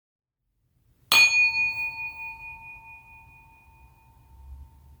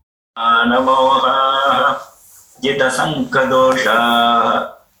Anamoha Jitasankadosha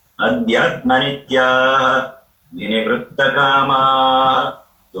Adhyatmanitya Vinivrittakama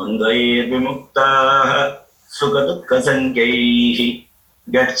Dundvaye Vimukta Sukadukka Sankaihi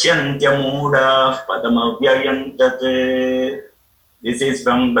Gacchantyamuda Padamavyayantate. This is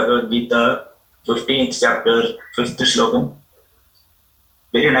from Bhagavad Gita, 15th chapter, 5th slokam.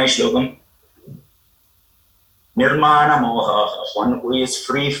 Very nice slokam. Nirmana moha, one who is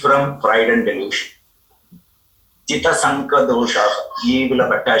free from pride and delusion. Chitta sanka dosha, evil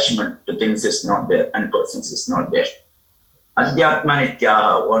of attachment to things is not there and persons is not there. Adhyatma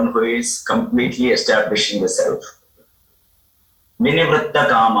nityaha, one who is completely establishing the self. Vinivritta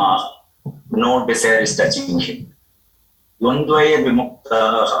kama, no desire is touching him. Dvandvaya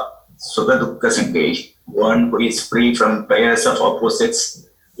vimuktaha, sukha dukkha sankaihi, one who is free from pairs of opposites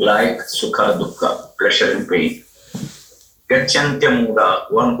like sukha dukkha, pleasure and pain.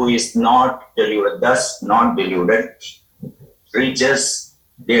 Gacchantyamuda, one who is not deluded, thus not deluded, reaches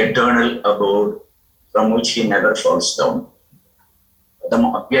the eternal abode from which he never falls down.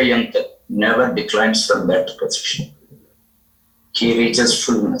 Padamavyayantat, never declines from that position. He reaches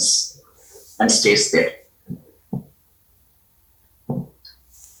fullness and stays there.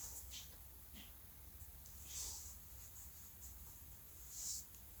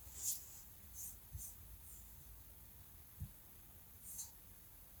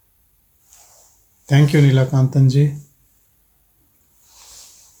 Thank you, Nilakantanji.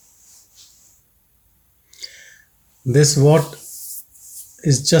 This what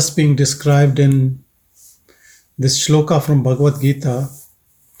is just being described in this shloka from Bhagavad Gita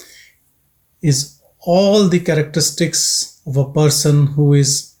is all the characteristics of a person who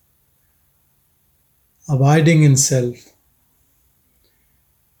is abiding in self.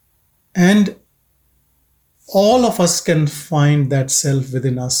 And all of us can find that self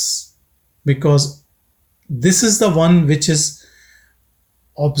within us, because this is the one which is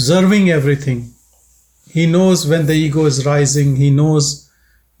observing everything. He knows when the ego is rising. He knows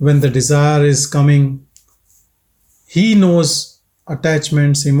when the desire is coming. He knows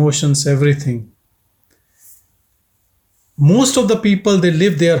attachments, emotions, everything. Most of the people, they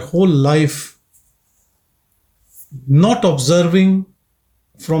live their whole life not observing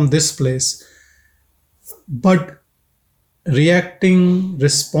from this place, but reacting,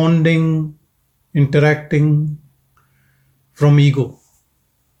 responding, interacting from ego.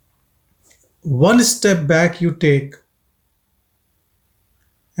 One step back you take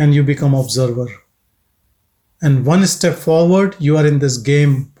and you become observer. And one step forward, you are in this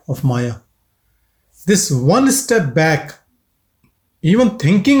game of Maya. This one step back, even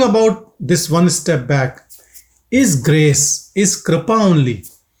thinking about this one step back, is grace, is kripa only.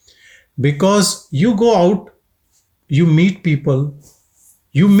 Because you go out, you meet people,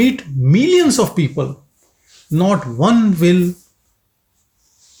 you meet millions of people. Not one will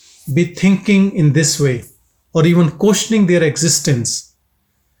be thinking in this way or even questioning their existence.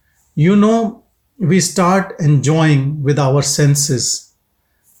 You know, we start enjoying with our senses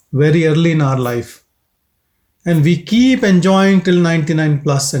very early in our life. And we keep enjoying till 99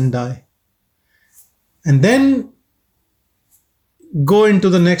 plus and die. And then go into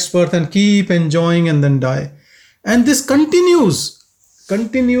the next birth and keep enjoying and then die. And this continues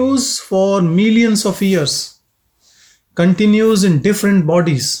for millions of years, continues in different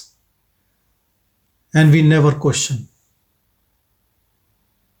bodies, and we never question.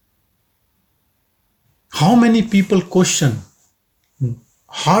 How many people question?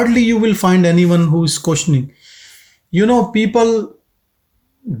 Hardly you will find anyone who is questioning. You know, people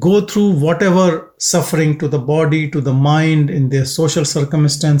go through whatever suffering to the body, to the mind, in their social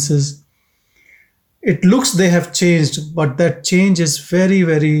circumstances. It looks they have changed, but that change is very,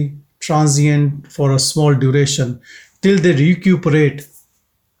 very transient for a small duration till they recuperate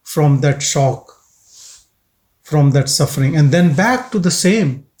from that shock, from that suffering, and then back to the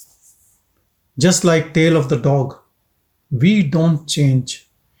same. Just like tail of the dog, we don't change.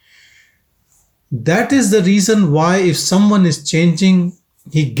 That is the reason why if someone is changing,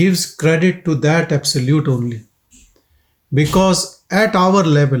 he gives credit to that absolute only. Because at our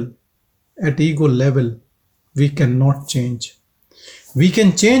level, at ego level, we cannot change. We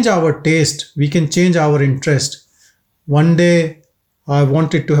can change our taste. We can change our interest. One day I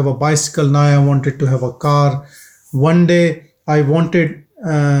wanted to have a bicycle. Now I wanted to have a car. One day I wanted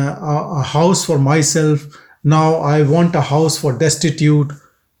a house for myself. Now I want a house for destitute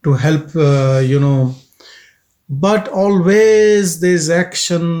to help, But always there's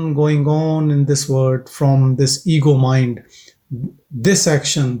action going on in this world from this ego mind. This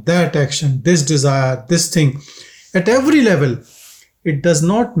action, that action, this desire, this thing. At every level, It does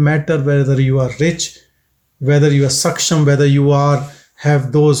not matter whether you are rich, whether you are saksham, whether you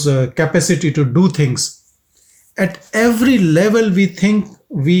have those capacity to do things. At every level we think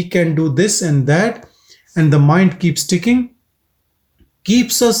we can do this and that, and the mind keeps ticking,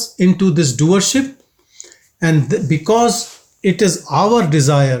 keeps us into this doership. And because it is our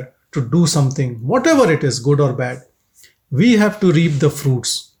desire to do something, whatever it is, good or bad, we have to reap the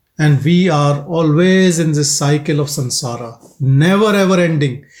fruits. And we are always in this cycle of samsara, never ever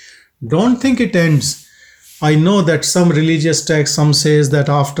ending. Don't think it ends. I know that some religious text, some says that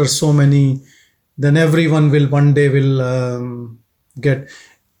after so many, then everyone will one day will get.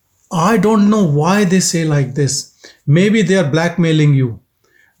 I don't know why they say like this. Maybe they are blackmailing you.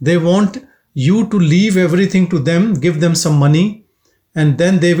 They want you to leave everything to them, give them some money, and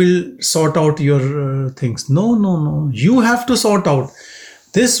then they will sort out your things. No. You have to sort out.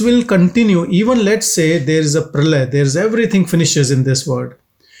 This will continue. Even let's say there is a pralay, there's everything finishes in this world.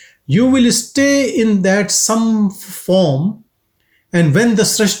 You will stay in that some form, and when the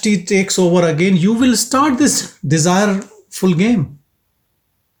Srishti takes over again, you will start this desireful game.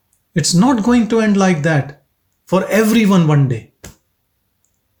 It's not going to end like that for everyone one day.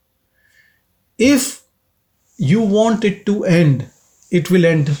 If you want it to end, it will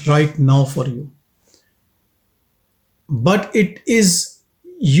end right now for you. But it is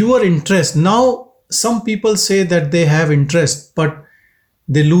your interest. Now, some people say that they have interest, but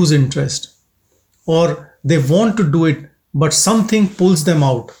they lose interest. Or they want to do it, but something pulls them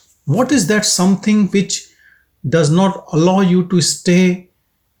out. What is that something which does not allow you to stay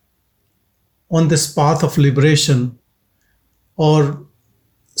on this path of liberation or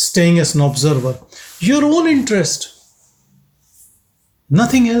staying as an observer? Your own interest,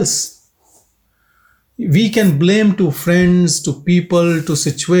 nothing else. We can blame to friends, to people, to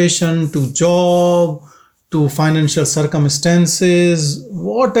situation, to job, to financial circumstances,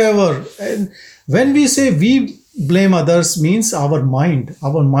 whatever. And when we say we blame others, means our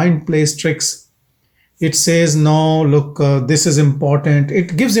mind plays tricks. It says, no, look, this is important.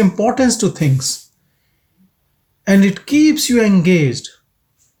 It gives importance to things. And it keeps you engaged.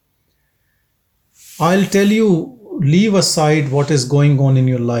 I'll tell you, leave aside what is going on in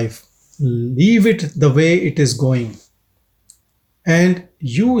your life. Leave it the way it is going. And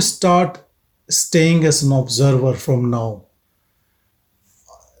you start staying as an observer from now.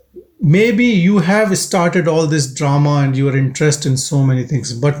 Maybe you have started all this drama and you are interested in so many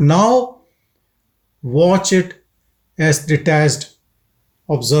things, but now watch it as detached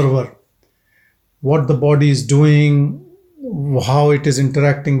observer. What the body is doing, how it is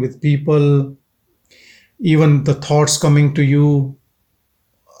interacting with people, even the thoughts coming to you,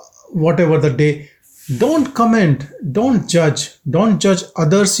 whatever the day. Don't comment, don't judge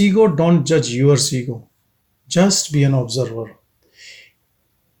others' ego, don't judge yours ego. Just be an observer.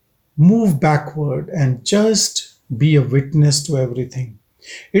 Move backward and just be a witness to everything.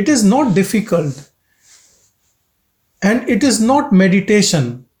 It is not difficult, and it is not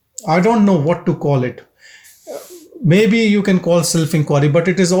meditation. I don't know what to call it. Maybe you can call self-inquiry, but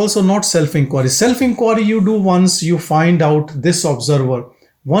it is also not self-inquiry. Self-inquiry you do once you find out this observer.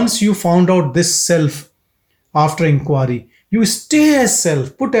 Once you found out this self after inquiry, you stay as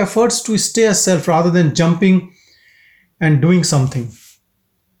self. Put efforts to stay as self rather than jumping and doing something.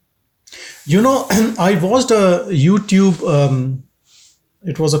 You know, I watched a YouTube,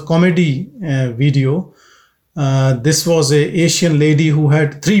 it was a comedy video. This was a Asian lady who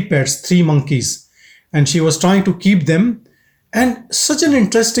had 3 pets, 3 monkeys, and she was trying to keep them. And such an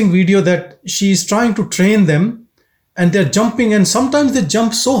interesting video that she is trying to train them, and they're jumping, and sometimes they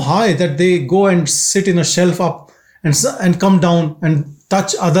jump so high that they go and sit in a shelf up and come down and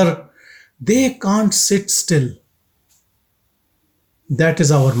touch other. They can't sit still. That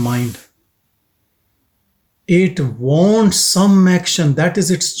is our mind. It wants some action. That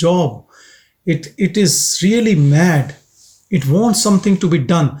is its job. It is really mad. It wants something to be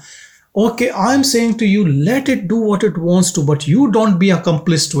done. Okay, I'm saying to you, let it do what it wants to, but you don't be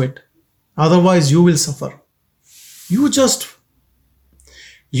accomplice to it. Otherwise, you will suffer. You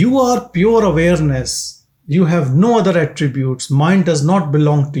are pure awareness. You have no other attributes. Mind does not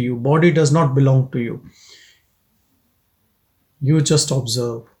belong to you. Body does not belong to you. You just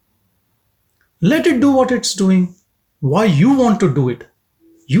observe. Let it do what it's doing. Why you want to do it?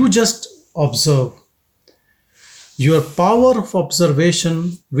 You just observe. Your power of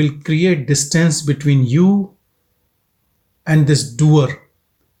observation will create distance between you and this doer,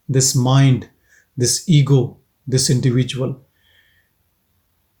 this mind, this ego, this individual.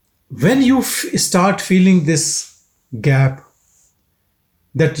 When you start feeling this gap,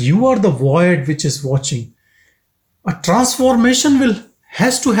 that you are the void which is watching, A transformation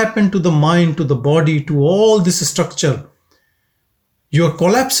has to happen to the mind, to the body, to all this structure. You're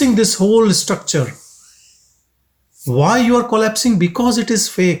collapsing this whole structure. Why you are collapsing? Because it is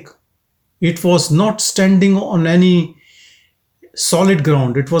fake. It was not standing on any solid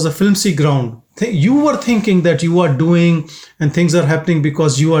ground. It was a flimsy ground. You were thinking that you are doing and things are happening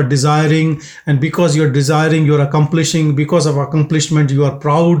because you are desiring, and because you're desiring, you're accomplishing. Because of accomplishment, you are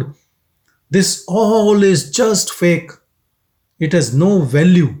proud. This all is just fake. It has no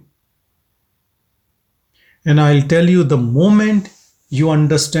value. And I'll tell you, the moment you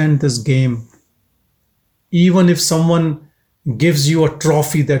understand this game, even if someone gives you a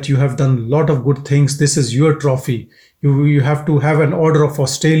trophy that you have done a lot of good things, this is your trophy. You have to have an Order of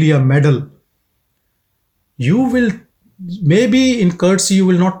Australia medal. You will, maybe in courtesy, you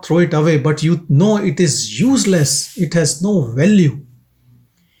will not throw it away, but you know it is useless. It has no value.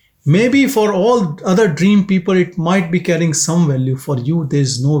 Maybe for all other dream people, it might be carrying some value. For you, there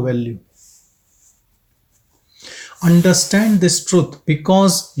is no value. Understand this truth,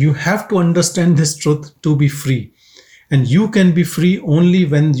 because you have to understand this truth to be free. And you can be free only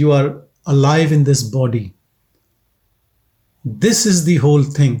when you are alive in this body. This is the whole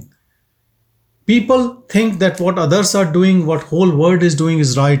thing. People think that what others are doing, what whole world is doing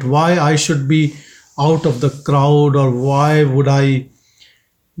is right. Why I should be out of the crowd, or why would I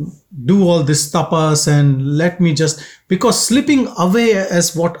do all this tapas, and let me just, because slipping away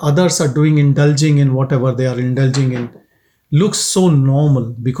as what others are doing, indulging in whatever they are indulging in, looks so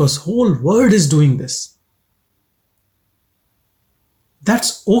normal because whole world is doing this.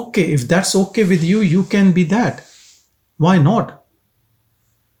 That's okay. If that's okay with you, you can be that. Why not?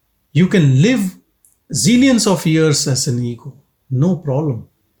 You can live zillions of years as an ego. No problem.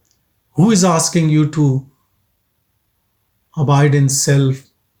 Who is asking you to abide in self?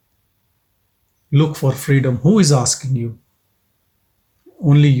 Look for freedom. Who is asking you?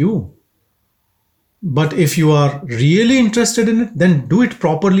 Only you. But if you are really interested in it, then do it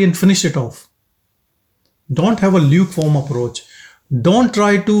properly and finish it off. Don't have a lukewarm approach. Don't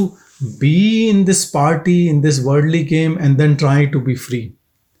try to be in this party, in this worldly game, and then try to be free.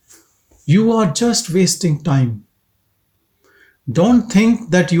 You are just wasting time. Don't think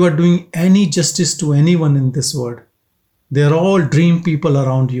that you are doing any justice to anyone in this world. They are all dream people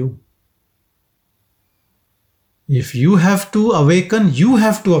around you. If you have to awaken, you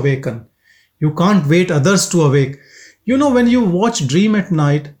have to awaken. You can't wait others to awake. You know, when you watch dream at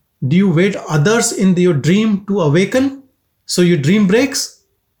night, do you wait others in your dream to awaken? So your dream breaks?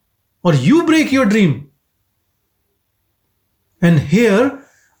 Or you break your dream? And here,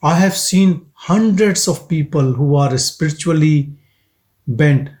 I have seen hundreds of people who are spiritually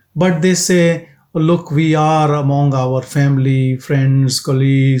bent, but they say, oh, look, we are among our family, friends,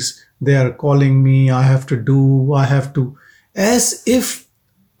 colleagues. They are calling me. I have to. As if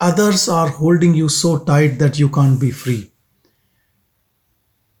others are holding you so tight that you can't be free.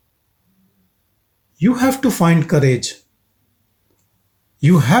 You have to find courage.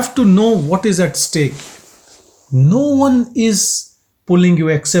 You have to know what is at stake. No one is pulling you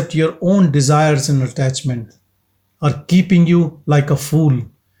except your own desires and attachment are keeping you like a fool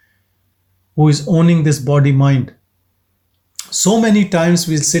who is owning this body mind. So many times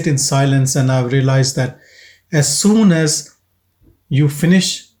we sit in silence, and I've realized that as soon as you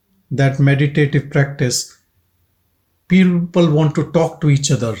finish that meditative practice, people want to talk to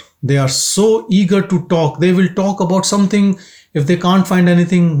each other. They are so eager to talk. They will talk about something. If they can't find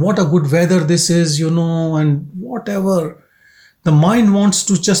anything, what a good weather this is, and whatever. The mind wants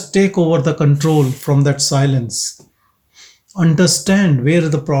to just take over the control from that silence. Understand where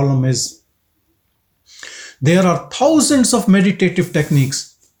the problem is. There are thousands of meditative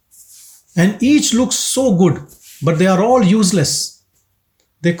techniques, and each looks so good, but they are all useless.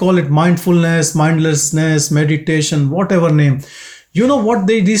 They call it mindfulness, mindlessness, meditation, whatever name. You know what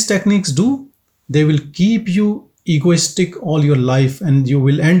these techniques do? They will keep you egoistic all your life, and you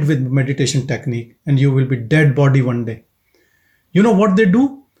will end with meditation technique, and you will be dead body one day. You know what they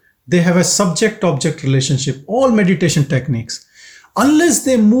do? They have a subject-object relationship. All meditation techniques, unless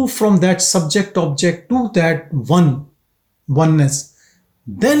they move from that subject-object to that oneness,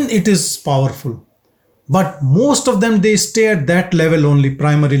 then it is powerful. But most of them, they stay at that level only,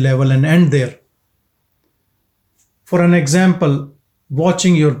 primary level, and end there. For an example,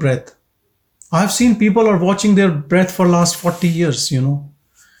 watching your breath. I've seen people are watching their breath for last 40 years,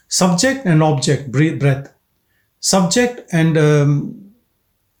 Subject and object, breath. Subject and a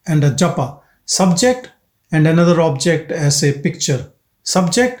japa. Subject and another object as a picture.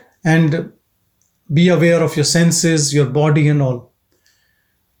 Subject and be aware of your senses, your body and all.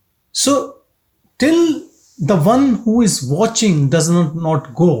 So till the one who is watching does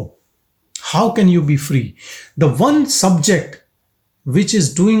not go, how can you be free? The one subject which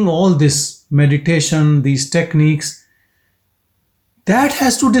is doing all this meditation, these techniques, that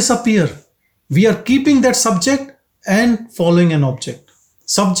has to disappear. We are keeping that subject and following an object.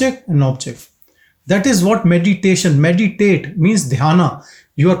 Subject and object. That is what meditation, meditate means dhyana.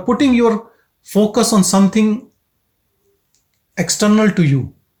 You are putting your focus on something external to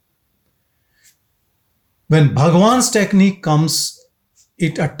you. When Bhagavan's technique comes,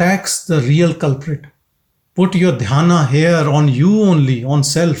 it attacks the real culprit. Put your dhyana here on you only, on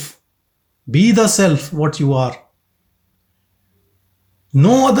self. Be the self what you are.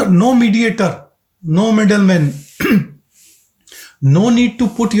 No other, no mediator, no middleman. No need to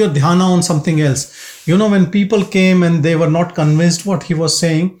put your dhyana on something else. You know, when people came and they were not convinced what he was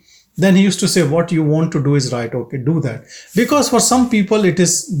saying, then he used to say, what you want to do is right. Okay, do that. Because for some people, it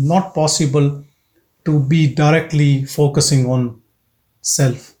is not possible to be directly focusing on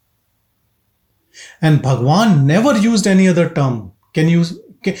self. And Bhagavan never used any other term.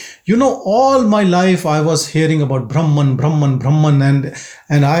 You know, all my life I was hearing about Brahman,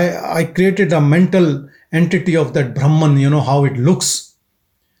 and I created a mental entity of that Brahman, you know, how it looks.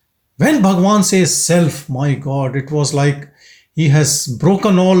 When Bhagavan says self, my God, it was like he has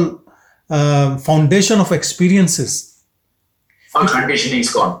broken all foundation of experiences. All conditioning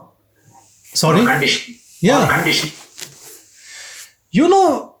is gone. Sorry? All conditioning. Yeah. All conditioning. You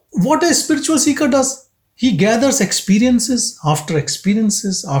know what a spiritual seeker does? He gathers experiences after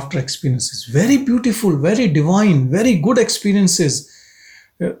experiences after experiences. Very beautiful, very divine, very good experiences.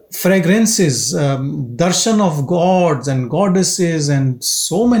 Fragrances, darshan of gods and goddesses and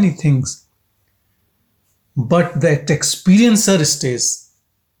so many things. But that experiencer stays.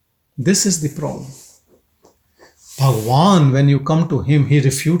 This is the problem. Bhagavan, when you come to him, he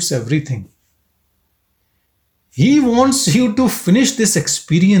refutes everything. He wants you to finish this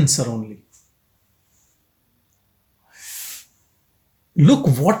experiencer only. Look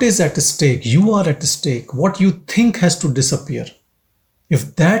what is at stake. You are at stake. What you think has to disappear.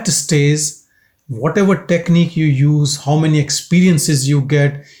 If that stays, whatever technique you use, how many experiences you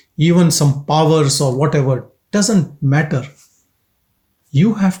get, even some powers or whatever, doesn't matter.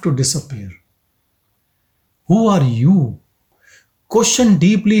 You have to disappear. Who are you? Question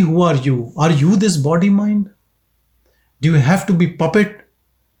deeply, who are you? Are you this body mind? Do you have to be puppet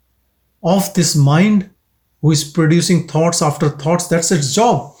of this mind who is producing thoughts after thoughts? That's its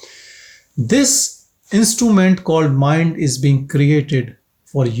job. This instrument called mind is being created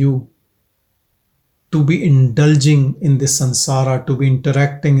for you to be indulging in this samsara, to be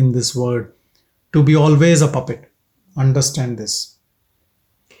interacting in this world, to be always a puppet. Understand this.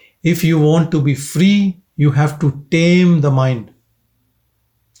 If you want to be free, you have to tame the mind.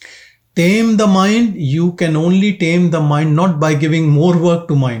 Tame the mind, you can only tame the mind not by giving more work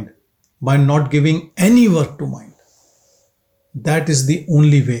to mind, by not giving any work to mind. That is the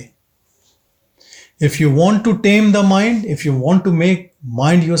only way. If you want to tame the mind, if you want to make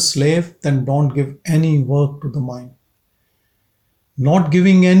mind your slave, then don't give any work to the mind. Not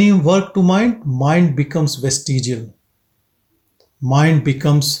giving any work to mind, mind becomes vestigial. Mind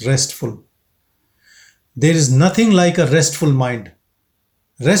becomes restful. There is nothing like a restful mind.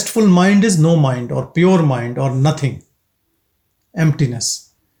 Restful mind is no mind or pure mind or nothing.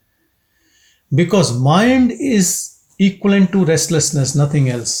 Emptiness. Because mind is equivalent to restlessness, nothing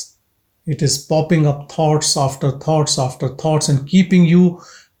else. It is popping up thoughts after thoughts after thoughts and keeping you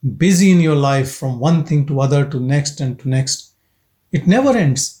busy in your life from one thing to other to next and to next. It never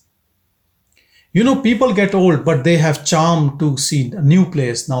ends. You know, people get old, but they have charm to see a new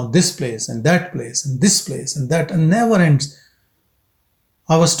place, now this place and that place and this place and that, and never ends.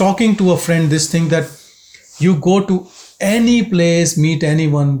 I was talking to a friend this thing that you go to any place, meet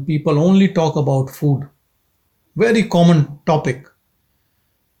anyone, people only talk about food. Very common topic.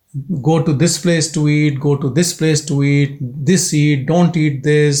 Go to this place to eat, go to this place to eat, this eat, don't eat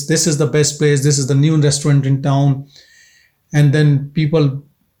this, this is the best place, this is the new restaurant in town. And then people,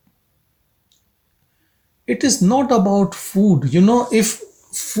 it is not about food. You know, if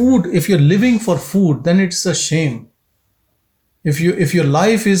you're living for food, then it's a shame. If your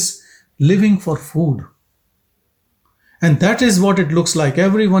life is living for food. And that is what it looks like.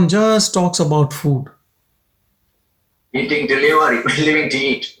 Everyone just talks about food. Eating to live or living to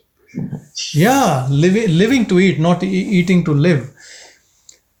eat. Yeah, living to eat, not eating to live.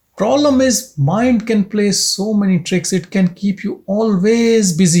 Problem is, mind can play so many tricks. It can keep you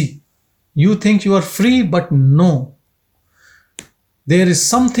always busy. You think you are free, but no. There is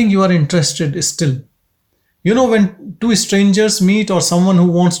something you are interested in still. You know, when two strangers meet or someone who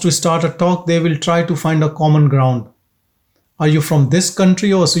wants to start a talk, they will try to find a common ground. Are you from this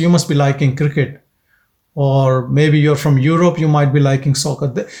country? Oh, so you must be liking cricket. Or maybe you're from Europe, you might be liking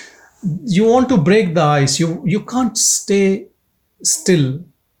soccer. You want to break the ice. You can't stay still.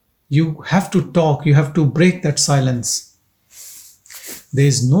 You have to talk. You have to break that silence. There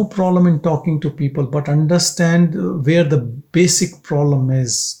is no problem in talking to people, but understand where the basic problem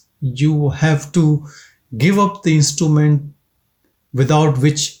is. You have to give up the instrument without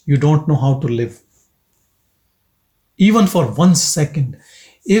which you don't know how to live. Even for 1 second,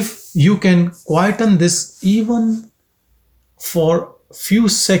 if you can quieten this even for few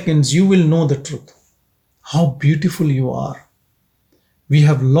seconds, you will know the truth. How beautiful you are. We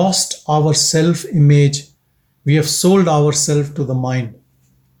have lost our self-image. We have sold ourselves to the mind.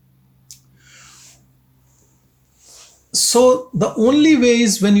 So the only way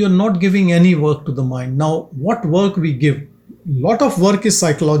is when you're not giving any work to the mind. Now, what work we give? A lot of work is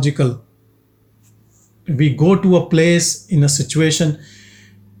psychological. We go to a place, in a situation,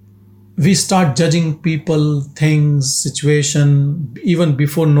 we start judging people, things, situation. Even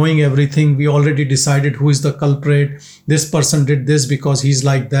before knowing everything, we already decided who is the culprit. This person did this because he's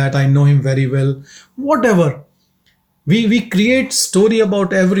like that. I know him very well. Whatever. We create story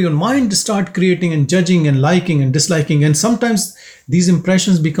about everyone. Mind start creating and judging and liking and disliking. And sometimes these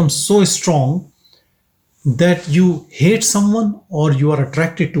impressions become so strong that you hate someone or you are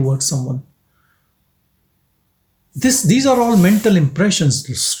attracted towards someone. These are all mental impressions.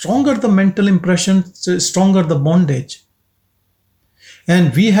 The stronger the mental impressions, stronger the bondage.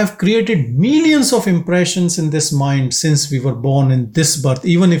 And we have created millions of impressions in this mind since we were born in this birth,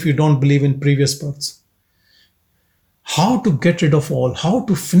 even if you don't believe in previous births. How to get rid of all? How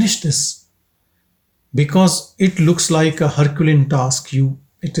to finish this? Because it looks like a Herculean task.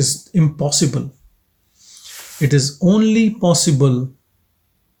 It is impossible. It is only possible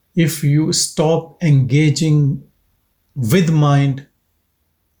if you stop engaging with mind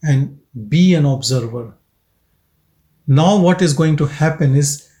and be an observer. Now what is going to happen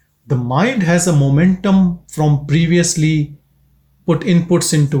is the mind has a momentum from previously put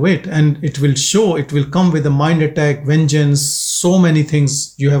inputs into it, and it will come with a mind attack, vengeance, so many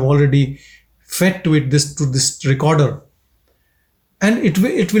things you have already fed to it, to this recorder, and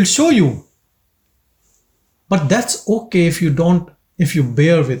it will show you. But that's okay if you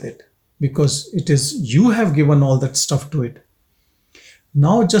bear with it, because it is you have given all that stuff to it.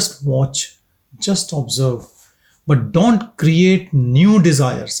 Now just watch, just observe, but don't create new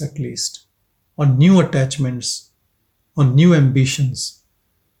desires at least, or new attachments, or new ambitions,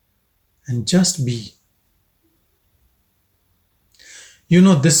 and just be. You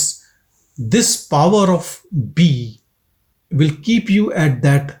know, this power of be will keep you at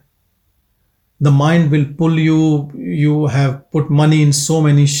that. The mind will pull you. You have put money in so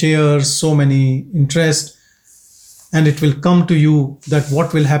many shares, so many interest, and it will come to you that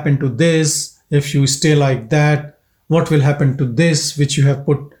what will happen to this if you stay like that? What will happen to this which you have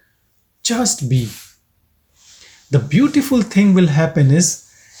put? Just be. The beautiful thing will happen is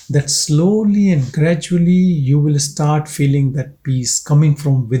that slowly and gradually you will start feeling that peace coming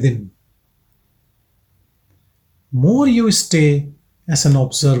from within. More you stay as an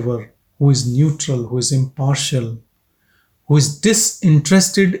observer who is neutral, who is impartial, who is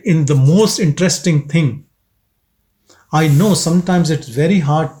disinterested in the most interesting thing. I know sometimes it's very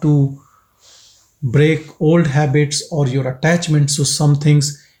hard to break old habits or your attachments to some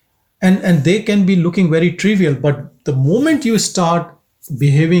things, and they can be looking very trivial, but the moment you start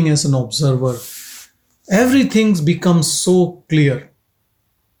behaving as an observer, everything becomes so clear.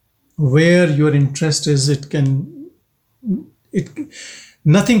 Where your interest is,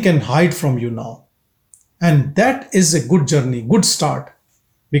 nothing can hide from you now. And that is a good journey, good start,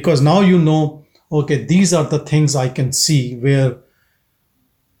 because now you know, okay, these are the things I can see where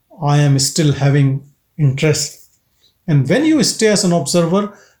I am still having interest. And when you stay as an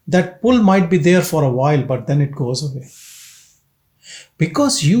observer, that pull might be there for a while, but then it goes away.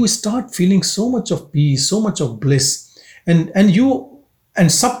 Because you start feeling so much of peace, so much of bliss, and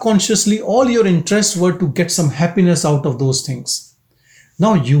subconsciously all your interests were to get some happiness out of those things.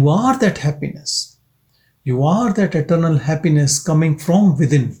 Now you are that happiness. You are that eternal happiness coming from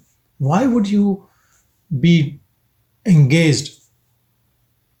within. Why would you be engaged?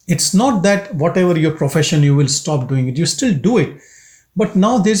 It's not that whatever your profession you will stop doing it. You still do it. But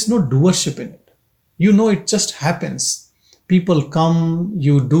now there's no doership in it. You know, it just happens. People come,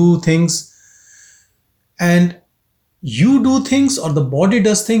 you do things, and you do things or the body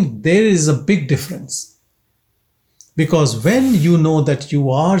does things, there is a big difference. Because when you know that you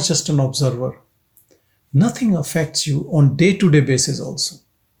are just an observer, Nothing affects you on day-to-day basis also.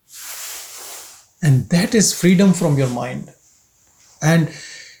 And that is freedom from your mind. And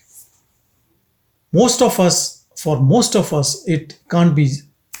for most of us, it can't be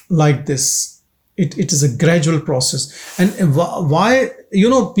like this. It is a gradual process. And why,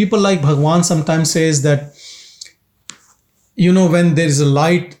 people like Bhagavan sometimes says that, when there is a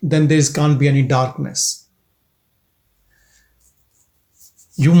light, then there can't be any darkness.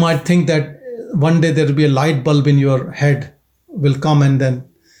 You might think that one day there will be a light bulb in your head will come, and then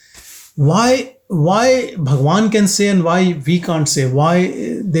why Bhagavan can say and why we can't say,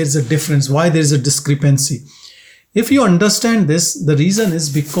 why there's a difference, why there's a discrepancy. If you understand this, the reason is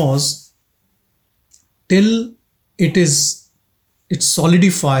because till it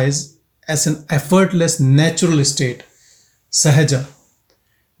solidifies as an effortless natural state, sahaja,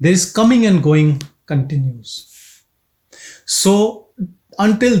 there is coming and going continues. So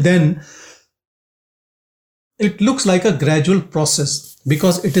until then, it looks like a gradual process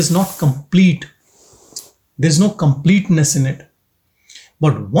because it is not complete. There's no completeness in it.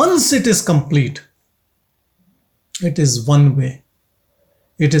 But once it is complete, it is one way.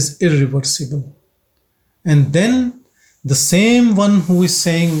 It is irreversible. And then the same one who is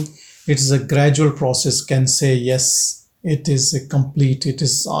saying it is a gradual process can say, yes, it is a complete, it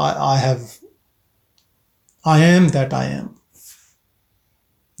is, I am that I am.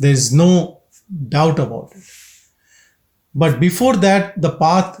 There is no doubt about it. But before that, the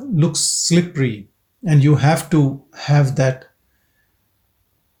path looks slippery, and you have to have that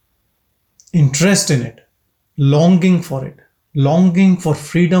interest in it, longing for it. Longing for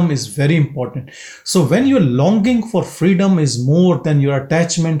freedom is very important. So when your longing for freedom is more than your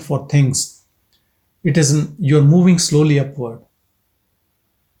attachment for things, you're moving slowly upward.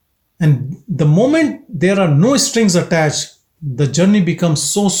 And the moment there are no strings attached, the journey becomes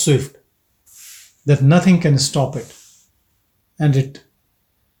so swift that nothing can stop it. And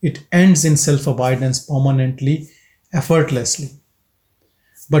it ends in self-abidance permanently, effortlessly.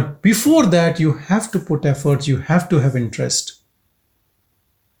 But before that, you have to put effort, you have to have interest.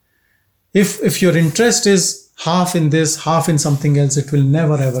 If your interest is half in this, half in something else, it will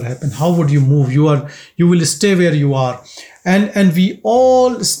never ever happen. How would you move? You will stay where you are. And we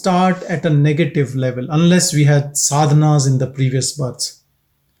all start at a negative level unless we had sadhanas in the previous births.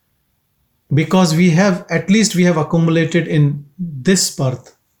 Because we have accumulated in this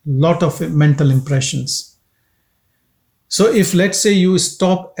birth lot of mental impressions. So if, let's say, you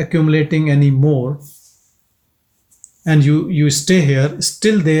stop accumulating any more and you stay here,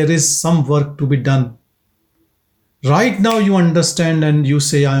 still there is some work to be done. Right now you understand and you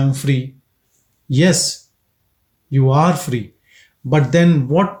say, I am free. Yes, you are free. But then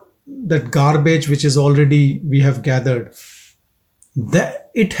that garbage which is already we have gathered,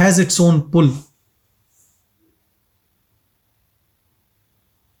 that it has its own pull.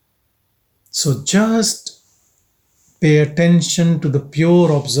 So just pay attention to the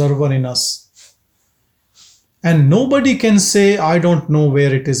pure observer in us. And nobody can say, I don't know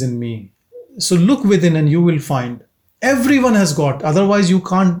where it is in me. So look within and you will find. Everyone has got, otherwise you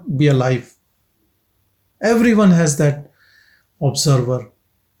can't be alive. Everyone has that observer,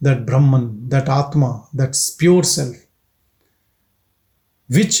 that Brahman, that Atma, that pure self,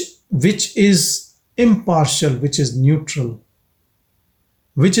 which is impartial, which is neutral,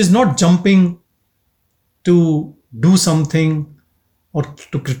 which is not jumping to do something or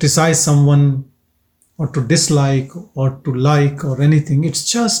to criticize someone or to dislike or to like or anything. It's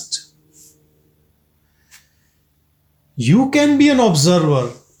just, you can be an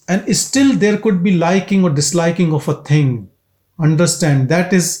observer and still there could be liking or disliking of a thing. Understand,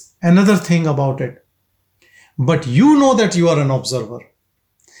 that is another thing about it. But you know that you are an observer.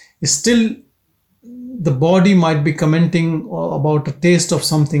 Still, the body might be commenting about a taste of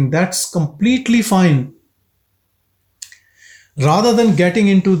something. That's completely fine. Rather than getting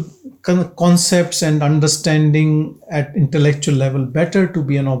into concepts and understanding at intellectual level, better to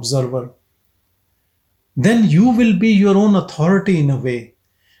be an observer. Then you will be your own authority in a way.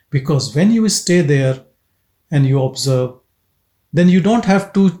 Because when you stay there and you observe, then you don't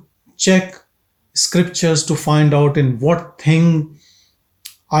have to check scriptures to find out in what thing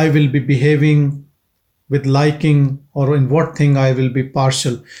I will be behaving with liking or in what thing I will be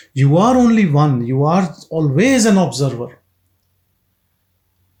partial. You are only one. You are always an observer.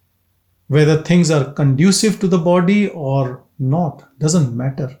 Whether things are conducive to the body or not, doesn't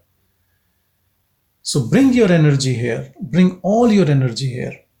matter. So bring your energy here. Bring all your energy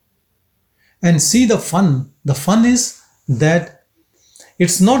here. And see the fun. The fun is that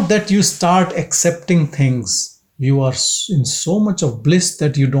it's not that you start accepting things. You are in so much of bliss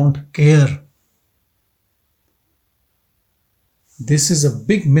that you don't care. This is a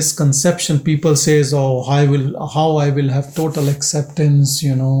big misconception. People says, "Oh, how I will have total acceptance."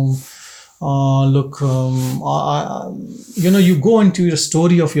 Look, you go into your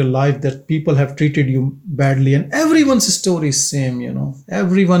story of your life that people have treated you badly, and everyone's story is same.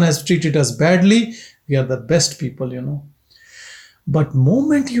 Everyone has treated us badly. We are the best people. But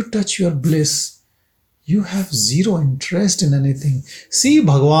moment you touch your bliss, you have zero interest in anything. See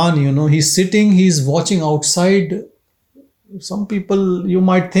Bhagavan, he's sitting, he's watching outside. Some people, you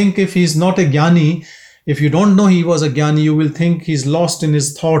might think if he's not a jnani, if you don't know he was a jnani, you will think he's lost in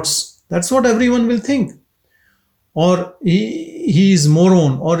his thoughts. That's what everyone will think. Or he is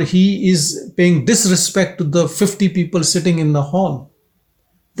moron, or he is paying disrespect to the 50 people sitting in the hall.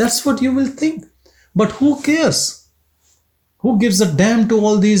 That's what you will think. But who cares? Who gives a damn to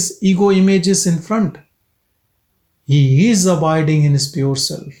all these ego images in front? He is abiding in his pure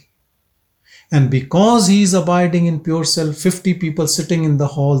self. And because he is abiding in pure self, 50 people sitting in the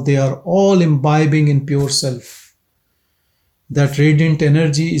hall, they are all imbibing in pure self. That radiant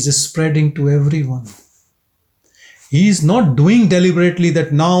energy is spreading to everyone. He is not doing deliberately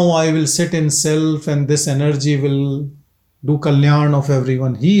that now I will sit in self and this energy will do kalyan of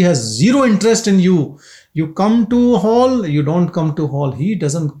everyone. He has zero interest in you. You come to hall, you don't come to hall. He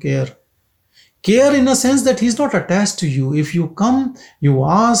doesn't care. Care in a sense that he's not attached to you. If you come, you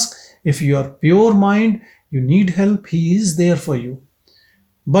ask, if you are pure mind, you need help, he is there for you.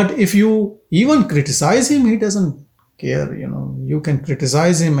 But if you even criticize him, he doesn't care. You can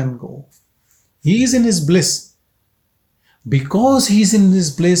criticize him and go. He is in his bliss. Because he's in his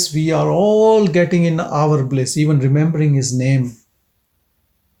bliss, we are all getting in our bliss, even remembering his name.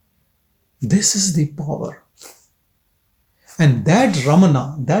 This is the power. And that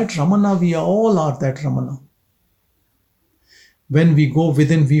Ramana, we all are that Ramana. When we go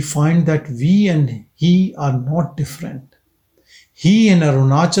within, we find that we and he are not different. He and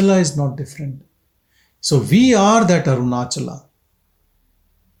Arunachala is not different. So we are that Arunachala.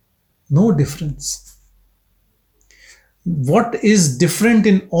 No difference. What is different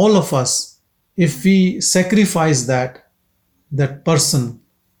in all of us, if we sacrifice that person,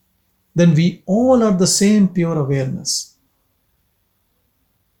 then we all are the same pure awareness.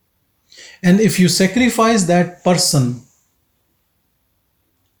 And if you sacrifice that person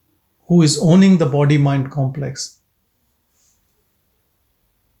who is owning the body-mind complex,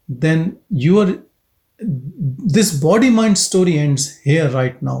 then this body-mind story ends here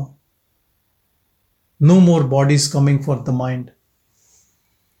right now. No more bodies coming for the mind.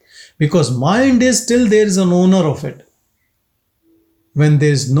 Because mind is still, there is an owner of it. When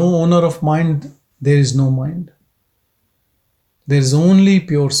there is no owner of mind, there is no mind. There is only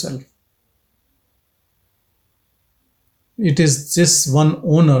pure self. It is just one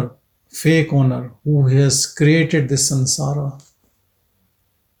owner, fake owner, who has created this samsara.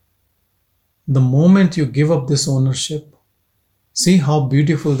 The moment you give up this ownership, see how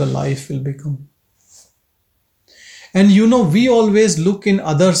beautiful the life will become. And we always look in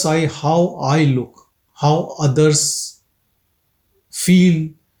others' eye how I look, how others feel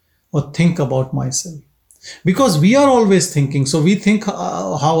or think about myself. Because we are always thinking, so we think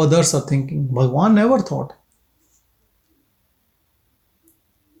how others are thinking. Bhagavan never thought.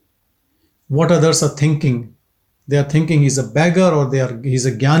 What others are thinking. They are thinking he's a beggar, or he's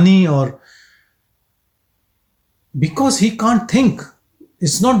a jnani, or because he can't think.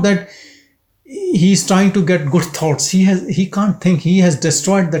 It's not that he's trying to get good thoughts. He can't think. He has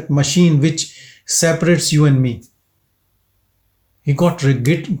destroyed that machine which separates you and me. He got rid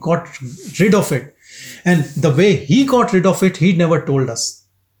of it. And the way he got rid of it, he never told us.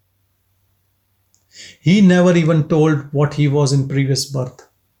 He never even told what he was in previous birth.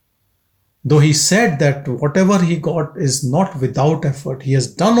 Though he said that whatever he got is not without effort. He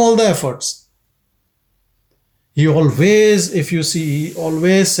has done all the efforts. He always, if you see, he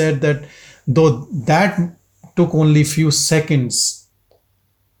always said that though that took only few seconds.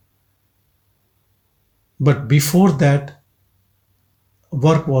 But before that,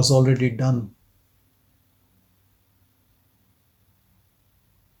 work was already done.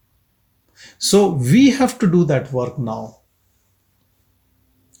 So we have to do that work now.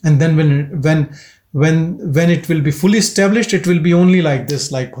 And then when it will be fully established, it will be only like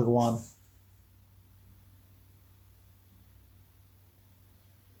this, like Bhagavan.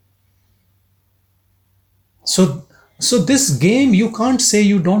 So this game, you can't say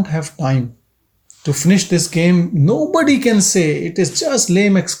you don't have time to finish this game. Nobody can say. It is just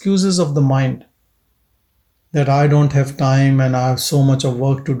lame excuses of the mind that I don't have time and I have so much of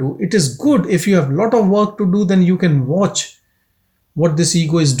work to do. It is good if you have a lot of work to do, then you can watch what this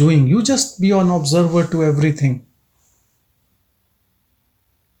ego is doing. You just be an observer to everything.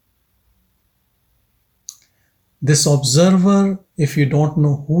 This observer, if you don't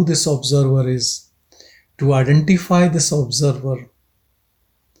know who this observer is, to identify this observer,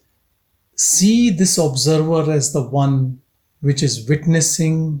 see this observer as the one which is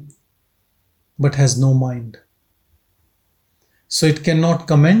witnessing but has no mind. So it cannot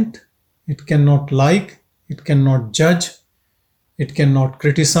comment, it cannot like, it cannot judge, it cannot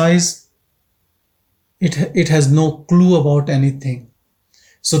criticize, it has no clue about anything.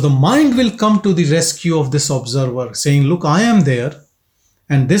 So the mind will come to the rescue of this observer, saying, look, I am there,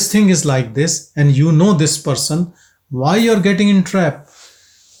 and this thing is like this, and you know this person, why you're getting in trap?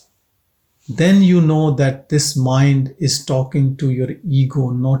 Then you know that this mind is talking to your ego,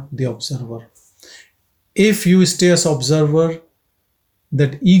 not the observer. If you stay as observer,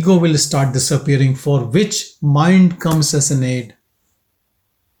 that ego will start disappearing, for which mind comes as an aid.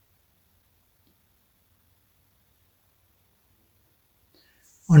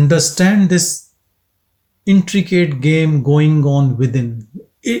 Understand this intricate game going on within.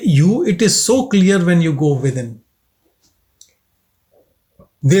 It is so clear when you go within.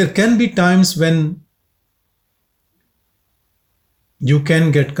 There can be times when you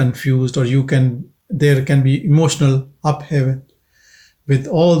can get confused, or there can be emotional upheaval with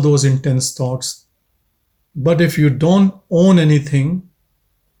all those intense thoughts. But if you don't own anything,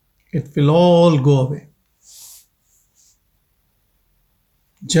 it will all go away.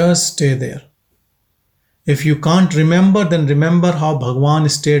 Just stay there. If you can't remember, then remember how Bhagavan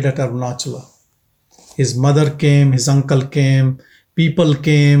stayed at Arunachala. His mother came, his uncle came, people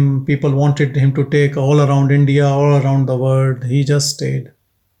wanted him to take all around India, all around the world. He just stayed.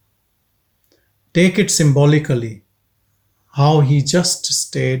 Take it symbolically, how he just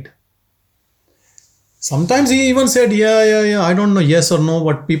stayed. Sometimes he even said, yeah, I don't know, yes or no,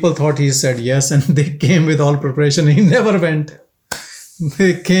 but people thought he said yes, and they came with all preparation. He never went.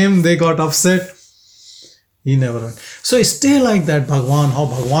 They came, they got upset. He never went. So stay like that, Bhagavan, how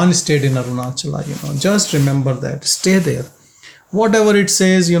Bhagavan stayed in Arunachala, just remember that. Stay there. Whatever it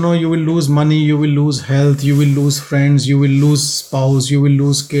says, you will lose money, you will lose health, you will lose friends, you will lose spouse, you will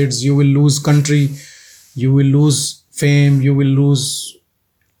lose kids, you will lose country, you will lose fame, you will lose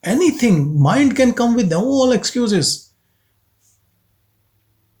anything. Mind can come with all excuses.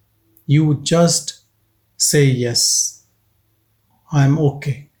 You just say yes. I'm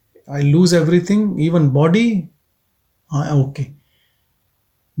okay. I lose everything, even body, I'm okay.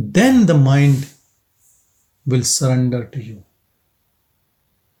 Then the mind will surrender to you.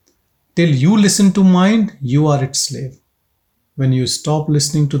 Till you listen to mind, you are its slave. When you stop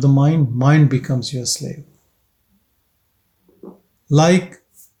listening to the mind becomes your slave. Like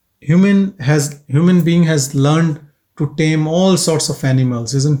human being has learned to tame all sorts of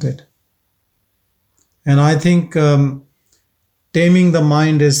animals, isn't it? And I think taming the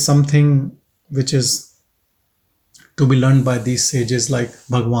mind is something which is to be learned by these sages like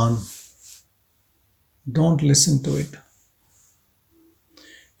Bhagavan. Don't listen to it.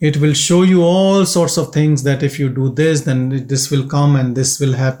 It will show you all sorts of things, that if you do this, then this will come, and this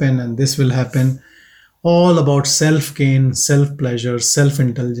will happen, and this will happen. All about self-gain, self-pleasure,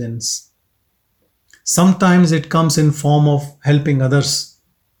 self-indulgence. Sometimes it comes in form of helping others.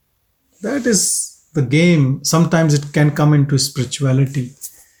 That is the game. Sometimes it can come into spirituality,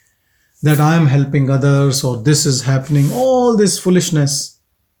 that I am helping others, or this is happening, all this foolishness.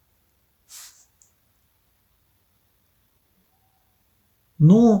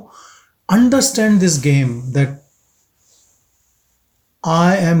 No, understand this game, that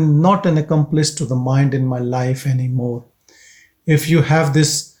I am not an accomplice to the mind in my life anymore. If you have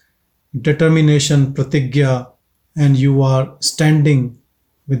this determination, pratigya, and you are standing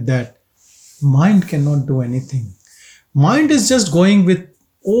with that, mind cannot do anything. Mind is just going with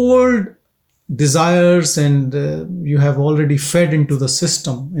old desires, and you have already fed into the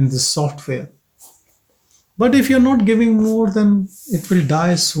system in this software. But if you're not giving more, then it will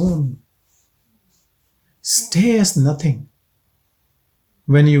die soon. Stay as nothing.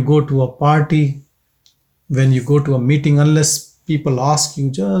 When you go to a party, when you go to a meeting, unless people ask you,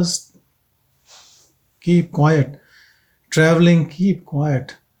 just keep quiet. Traveling, keep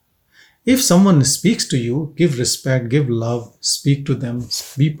quiet. If someone speaks to you, give respect, give love, speak to them,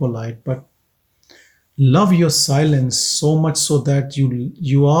 be polite, but love your silence so much so that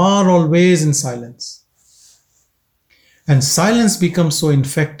you are always in silence. And silence becomes so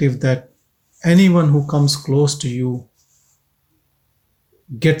effective that anyone who comes close to you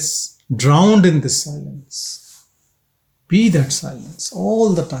gets drowned in this silence. Be that silence all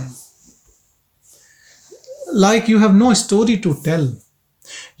the time. Like you have no story to tell.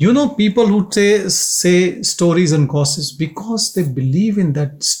 People who say stories and gossips because they believe in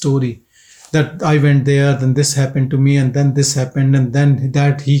that story. that I went there, then this happened to me, and then this happened, and then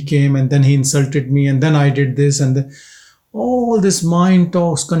that he came, and then he insulted me, and then I did this, and then all this mind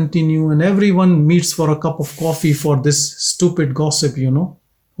talks continue, and everyone meets for a cup of coffee for this stupid gossip,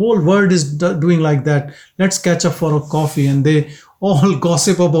 Whole world is doing like that. Let's catch up for a coffee, and they all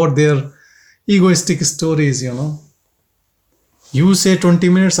gossip about their egoistic stories, You say 20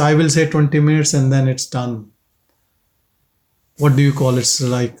 minutes, I will say 20 minutes, and then it's done. What do you call it? It's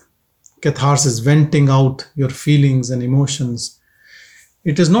like catharsis, venting out your feelings and emotions.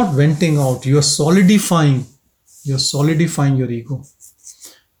 It is not venting out. You are solidifying your ego.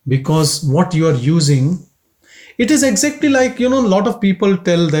 Because what you are using, it is exactly like, a lot of people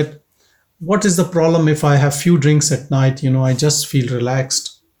tell that, what is the problem if I have few drinks at night? I just feel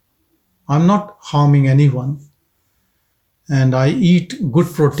relaxed. I'm not harming anyone. And I eat good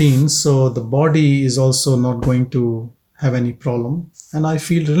proteins, so the body is also not going to have any problem. And I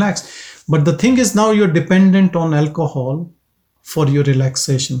feel relaxed. But the thing is, now you're dependent on alcohol for your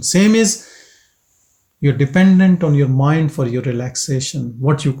relaxation. Same is, you're dependent on your mind for your relaxation.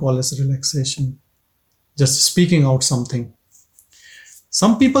 What you call as relaxation. Just speaking out something.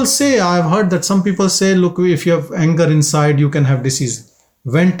 Some people say, I've heard that some people say, look, if you have anger inside, you can have disease.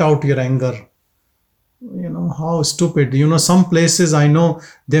 Vent out your anger. How stupid. Some places I know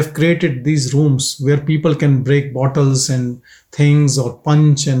they've created these rooms where people can break bottles and things or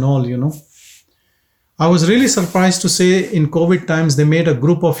punch and all, I was really surprised to say in COVID times, they made a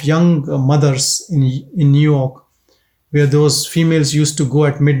group of young mothers in New York, where those females used to go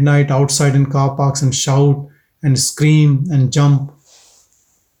at midnight outside in car parks and shout and scream and jump.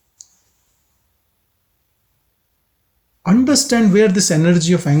 Understand where this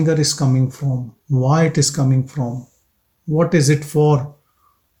energy of anger is coming from, why it is coming from, what is it for,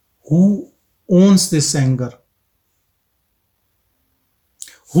 who owns this anger,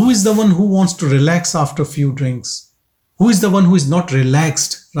 who is the one who wants to relax after a few drinks, who is the one who is not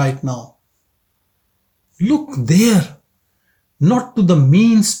relaxed right now. Look there, not to the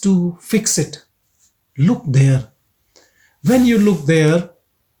means to fix it. Look there. When you look there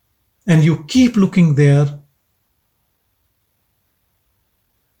and you keep looking there,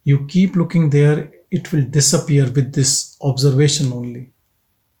 it will disappear with this observation only.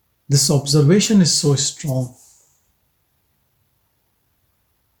 This observation is so strong.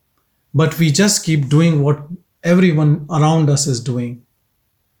 But we just keep doing what everyone around us is doing.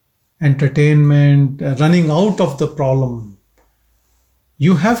 Entertainment, running out of the problem.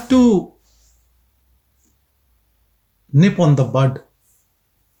 You have to nip on the bud.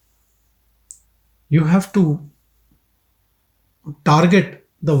 You have to target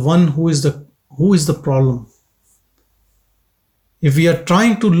the one who is the problem. If we are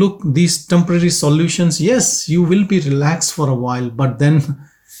trying to look these temporary solutions, yes, you will be relaxed for a while, but then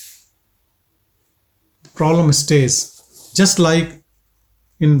the problem stays. Just like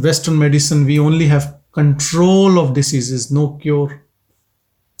in Western medicine, we only have control of diseases, no cure.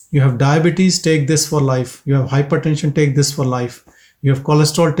 You have diabetes, take this for life. You have hypertension, take this for life. You have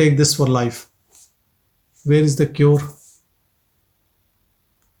cholesterol, take this for life. Where is the cure?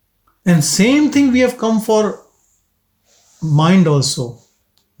 And same thing we have come for mind also.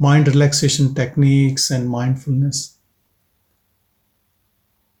 Mind relaxation techniques and mindfulness.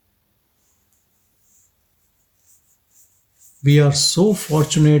 We are so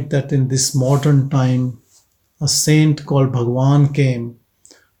fortunate that in this modern time, a saint called Bhagavan came,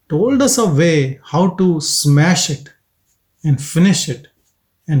 told us a way how to smash it and finish it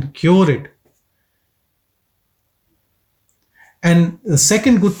and cure it. And the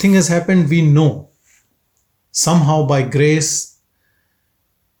second good thing has happened, we know. Somehow by grace,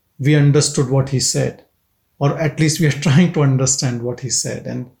 we understood what he said. Or at least we are trying to understand what he said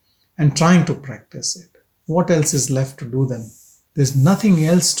and trying to practice it. What else is left to do then? There's nothing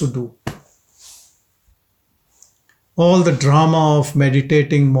else to do. All the drama of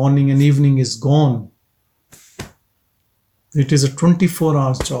meditating morning and evening is gone. It is a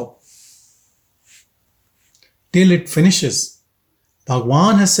 24-hour job. Till it finishes.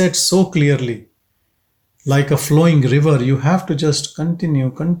 Bhagavan has said so clearly, like a flowing river, you have to just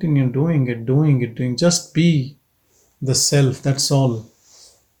continue doing it. Just be the self, that's all.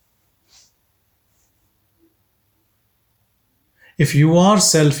 If you are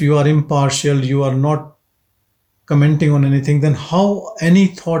self, you are impartial, you are not commenting on anything, then how any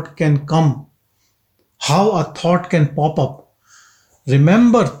thought can come? How a thought can pop up?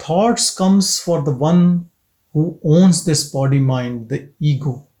 Remember, thoughts comes for the one who owns this body mind, the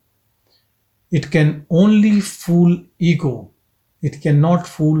ego. It can only fool ego. It cannot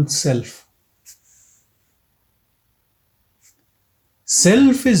fool self.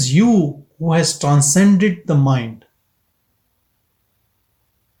 Self is you who has transcended the mind.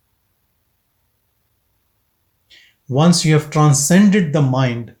 Once you have transcended the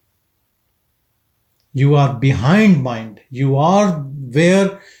mind, you are behind mind. You are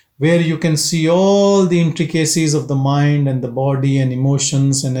where you can see all the intricacies of the mind and the body and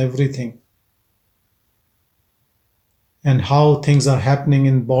emotions and everything. And how things are happening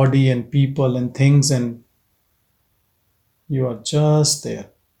in body and people and things, and you are just there.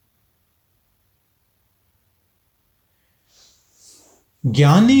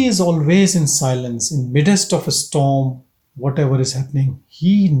 Jnani is always in silence, in midst of a storm, whatever is happening.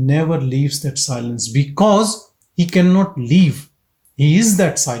 He never leaves that silence because he cannot leave. He is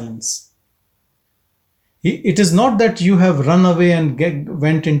that silence. It is not that you have run away and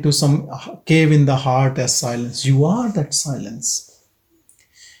went into some cave in the heart as silence. You are that silence.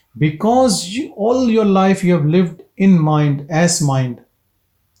 Because all your life you have lived in mind, as mind.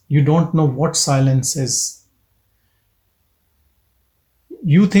 You don't know what silence is.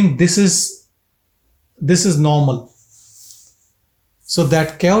 You think this is normal. So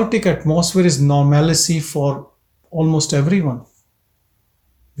that chaotic atmosphere is normalcy for almost everyone.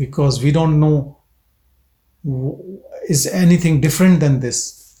 Because we don't know is anything different than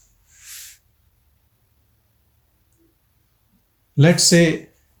this. Let's say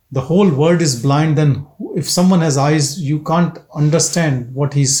the whole world is blind, then if someone has eyes, you can't understand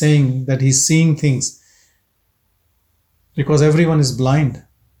what he's saying, that he's seeing things. Because everyone is blind.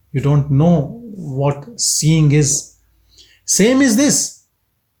 You don't know what seeing is. Same is this.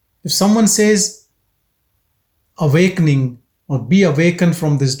 If someone says awakening or be awakened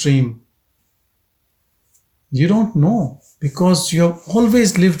from this dream, you don't know, because you have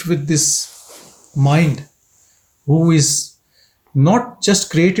always lived with this mind who is not just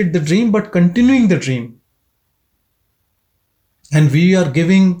created the dream but continuing the dream. And we are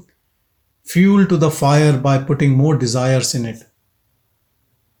giving fuel to the fire by putting more desires in it.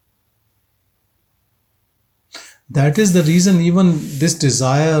 That is the reason even this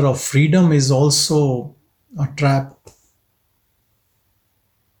desire of freedom is also a trap.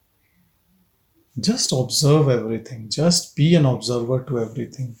 Just observe everything. Just be an observer to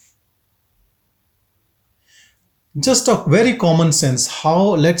everything. Just a very common sense. How,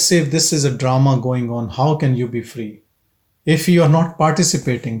 let's say if this is a drama going on, how can you be free? If you are not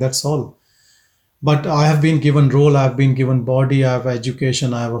participating, that's all. But I have been given role, I have been given body, I have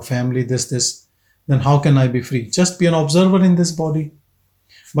education, I have a family, this. Then how can I be free? Just be an observer in this body.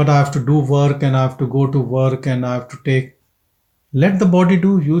 But I have to do work and I have to go to work and I have to take. Let the body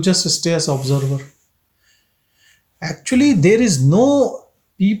do. You just stay as observer. Actually, there is no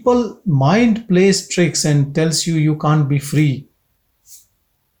mind plays tricks and tells you can't be free.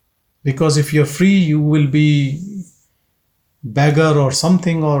 Because if you're free, you will be beggar or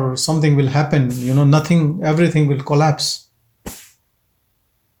something will happen. Everything will collapse.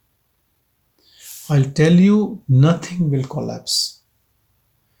 I'll tell you, nothing will collapse.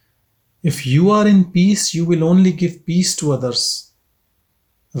 If you are in peace, you will only give peace to others.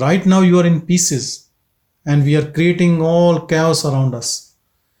 Right now you are in pieces and we are creating all chaos around us.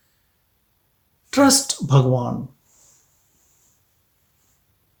 Trust Bhagavan.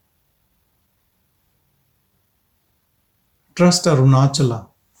 Trust Arunachala.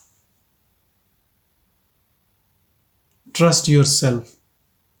 Trust yourself.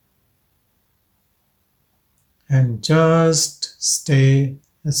 And just stay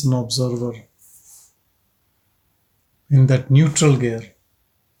as an observer in that neutral gear.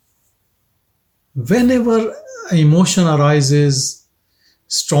 Whenever emotion arises,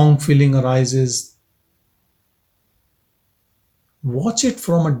 strong feeling arises, watch it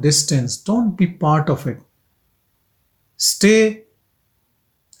from a distance. Don't be part of it. Stay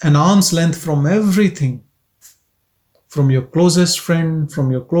an arm's length from everything. From your closest friend,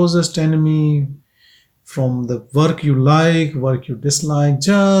 from your closest enemy, from the work you like, work you dislike.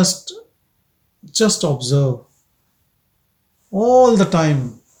 Just observe all the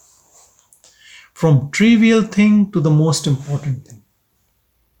time. From trivial thing to the most important thing.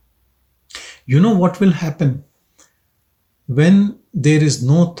 You know what will happen? When there is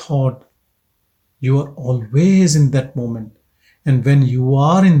no thought, you are always in that moment. And when you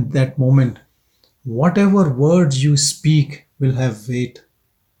are in that moment, whatever words you speak will have weight,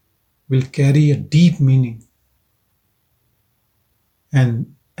 will carry a deep meaning.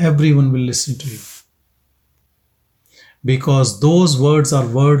 And everyone will listen to you. Because those words are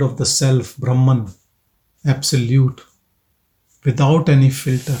word of the self, Brahman, absolute, without any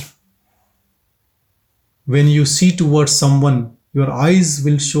filter. When you see towards someone, your eyes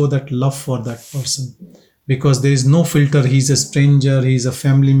will show that love for that person. Because there is no filter. He's a stranger, he's a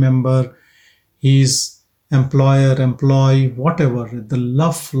family member, He's employer, employee, whatever. The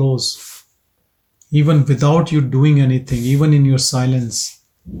love flows even without you doing anything, even in your silence.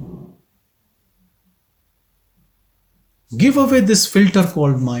 Give away this filter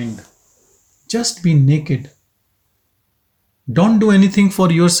called mind. Just be naked. Don't do anything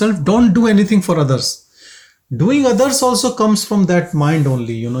for yourself. Don't do anything for others. Doing others also comes from that mind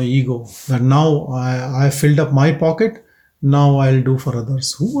only, ego. That now I filled up my pocket. Now I'll do for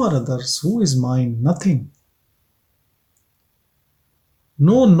others. Who are others? Who is mine? Nothing.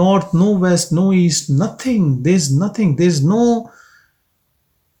 No north, no west, no east, nothing. There's nothing. There's no...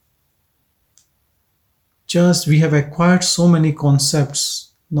 Just we have acquired so many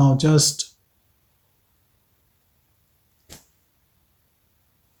concepts. Now just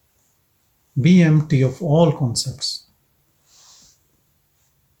be empty of all concepts.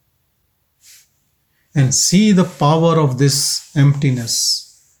 And see the power of this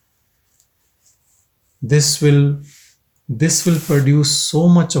emptiness. This will produce so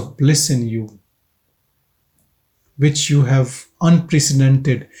much of bliss in you, which you have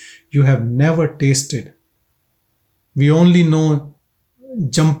unprecedented, you have never tasted. We only know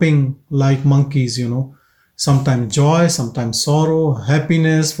jumping like monkeys, sometimes joy, sometimes sorrow,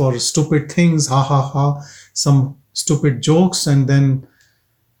 happiness for stupid things, ha ha ha, some stupid jokes, and then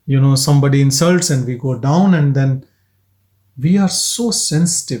somebody insults and we go down, and then we are so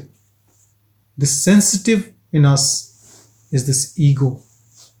sensitive. This sensitive in us is this ego.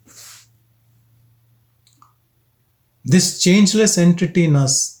 This changeless entity in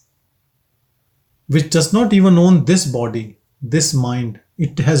us, which does not even own this body, this mind.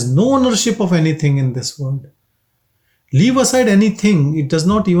 It has no ownership of anything in this world. Leave aside anything, it does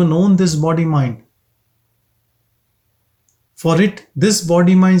not even own this body mind. For it, this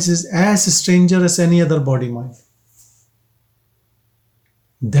body mind is as a stranger as any other body mind.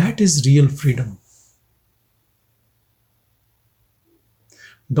 That is real freedom.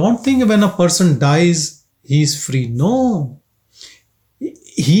 Don't think when a person dies, he is free. No.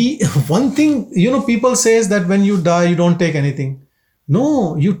 One thing, people says that when you die, you don't take anything.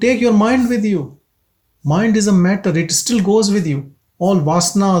 No, you take your mind with you. Mind is a matter. It still goes with you. All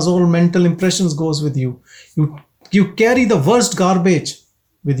vasanas, all mental impressions goes with you. You carry the worst garbage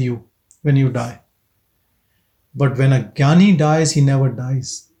with you when you die. But when a jnani dies, he never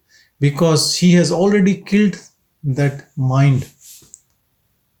dies. Because he has already killed that mind.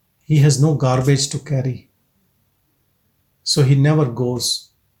 He has no garbage to carry. So he never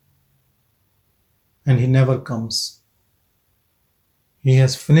goes. And he never comes. He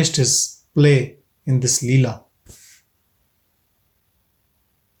has finished his play in this Leela.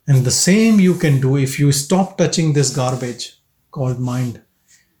 And the same you can do if you stop touching this garbage called mind.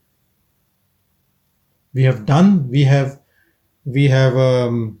 We have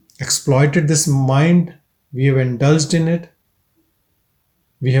exploited this mind. We have indulged in it.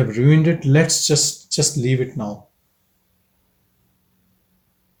 We have ruined it. Let's just leave it now.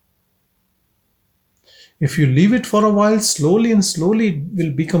 If you leave it for a while, slowly and slowly it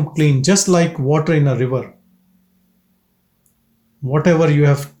will become clean, just like water in a river. Whatever you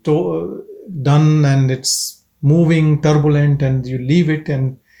have done and it's moving, turbulent, and you leave it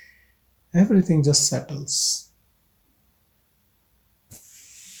and everything just settles.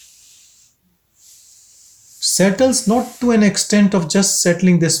 Settles not to an extent of just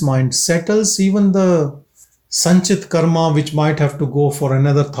settling this mind. Settles even the sanchit karma which might have to go for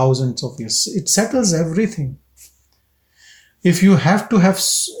another thousands of years. It settles everything. If you have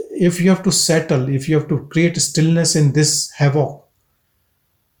to settle, if you have to create stillness in this havoc,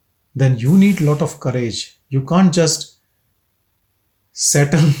 then you need a lot of courage. You can't just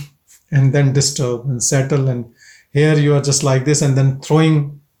settle and then disturb and settle, and here you are just like this and then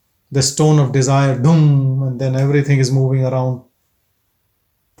throwing the stone of desire, boom, and then everything is moving around.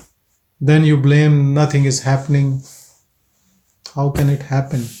 Then you blame nothing is happening. How can it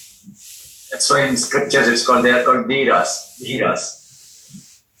happen? That's why in scriptures they are called dhiras.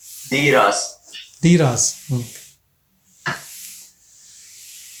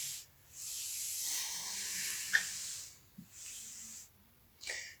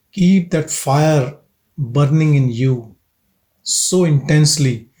 Keep that fire burning in you so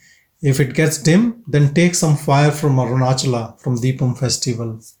intensely. If it gets dim, then take some fire from Arunachala, from Deepam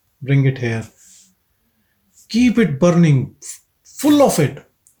festival. Bring it here. Keep it burning, full of it,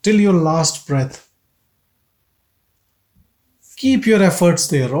 till your last breath. Keep your efforts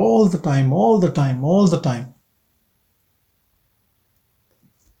there all the time, all the time, all the time.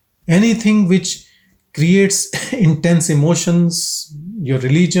 Anything which creates intense emotions, your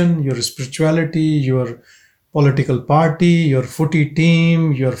religion, your spirituality, your political party, your footy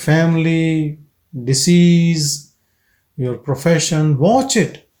team, your family, disease, your profession, watch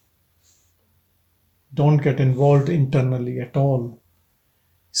it. Don't get involved internally at all.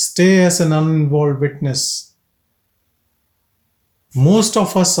 Stay as an uninvolved witness. Most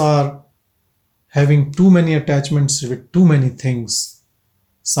of us are having too many attachments with too many things.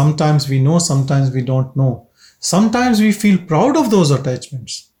 Sometimes we know, sometimes we don't know. Sometimes we feel proud of those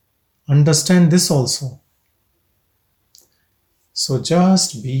attachments. Understand this also. So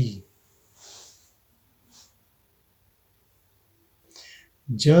just be.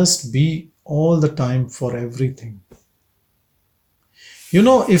 Just be all the time for everything.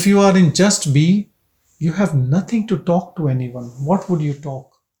 If you are in just be, you have nothing to talk to anyone. What would you talk?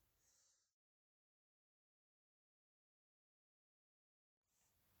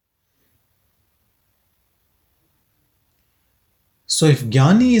 So if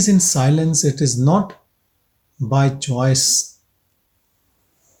Jnani is in silence, it is not by choice.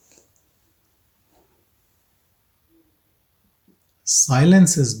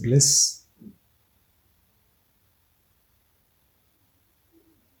 Silence is bliss.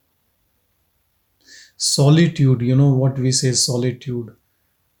 Solitude, what we say solitude.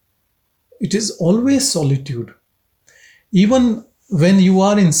 It is always solitude. Even when you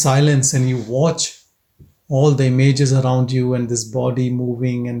are in silence and you watch all the images around you and this body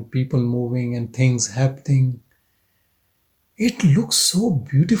moving and people moving and things happening, it looks so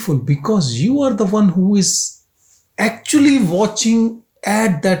beautiful because you are the one who is actually watching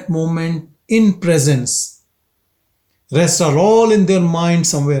at that moment in presence. Rest are all in their mind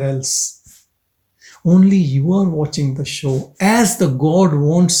somewhere else. Only you are watching the show as the God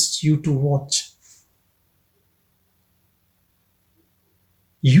wants you to watch.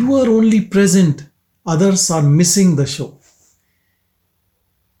 You are only present. Others are missing the show.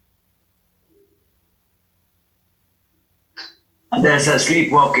 Others are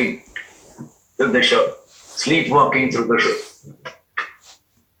sleepwalking through the show. Sleepwalking through the show.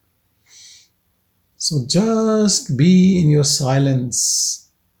 So just be in your silence.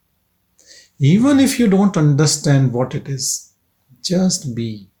 Even if you don't understand what it is, just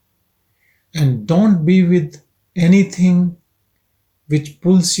be. And don't be with anything which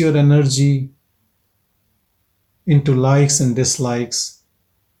pulls your energy into likes and dislikes,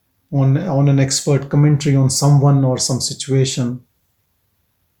 on an expert commentary on someone or some situation.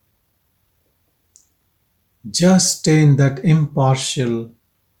 Just stay in that impartial,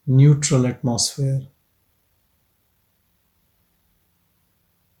 neutral atmosphere.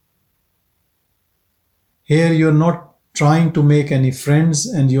 Here you're not trying to make any friends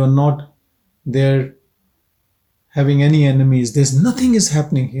and you're not there having any enemies. There's nothing is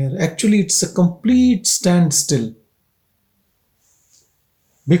happening here. Actually, it's a complete standstill.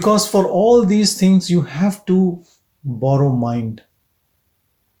 Because for all these things, you have to borrow mind.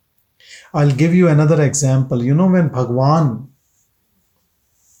 I'll give you another example. When Bhagavan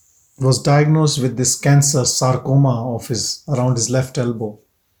was diagnosed with this cancer, sarcoma around his left elbow,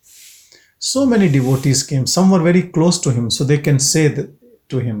 so many devotees came. Some were very close to him, so they can say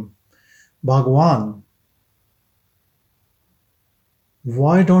to him, Bhagavan,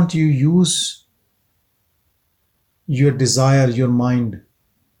 why don't you use your desire, your mind,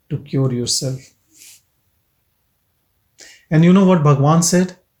 to cure yourself? And you know what Bhagavan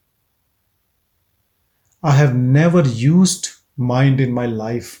said? I have never used mind in my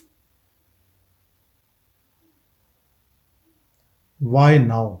life. Why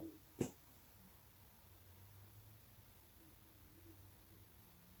now?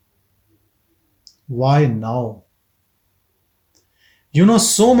 Why now?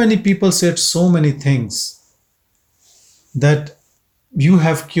 So many people said so many things that you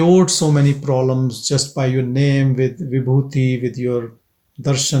have cured so many problems just by your name, with vibhuti, with your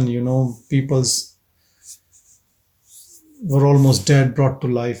darshan, people's were almost dead, brought to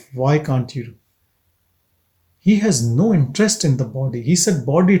life. Why can't you? He has no interest in the body. He said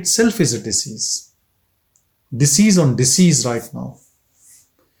body itself is a disease. Disease on disease right now.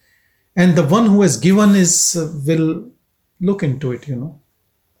 And the one who has given will look into it,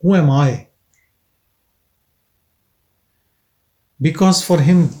 Who am I? Because for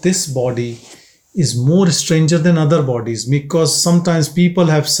him, this body is more stranger than other bodies. Because sometimes people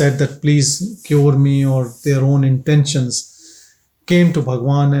have said that please cure me, or their own intentions came to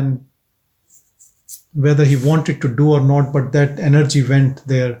Bhagavan, and whether he wanted to do or not, but that energy went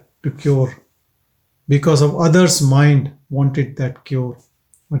there to cure. Because of others' mind wanted that cure.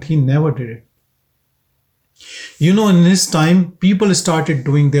 But he never did it. In his time, people started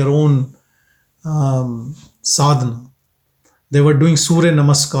doing their own sadhana. They were doing Surya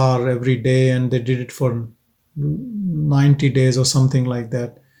Namaskar every day, and they did it for 90 days or something like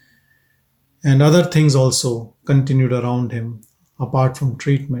that. and other things also continued around him apart from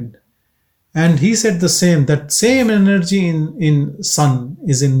treatment. And he said the same, that same energy in sun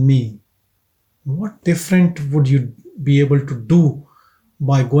is in me. What different would you be able to do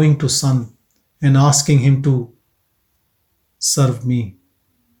by going to sun and asking him to serve me?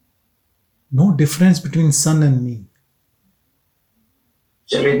 No difference between sun and me.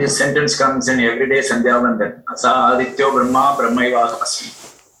 Actually, this sentence comes in everyday Sandhyavandan. Asa adityo brahma brahmaiva asmi.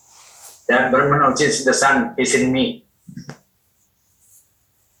 That Brahman which is the sun is in me.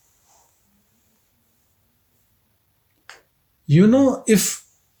 You know, if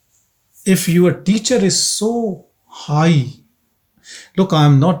your teacher is so high, look,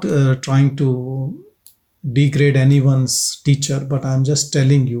 I'm not trying to degrade anyone's teacher, but I'm just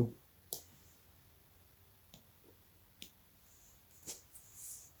telling you.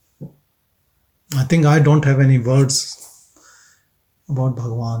 I think I don't have any words about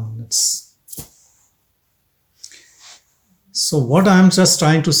Bhagavan. So what I'm just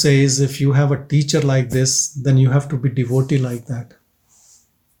trying to say is, if you have a teacher like this, then you have to be devotee like that.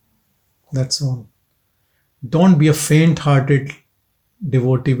 That's all. Don't be a faint-hearted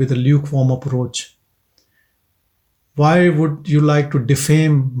devotee with a lukewarm approach. Why would you like to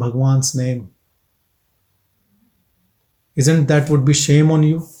defame Bhagavan's name? Isn't that would be shame on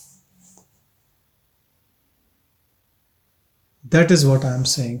you? That is what I am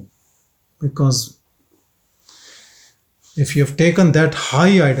saying. Because if you have taken that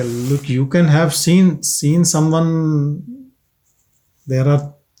high idol, look, you can have seen someone, there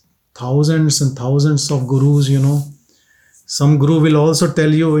are thousands and thousands of gurus, you know. Some guru will also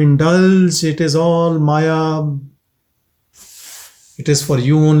tell you, indulge, it is all Maya, it is for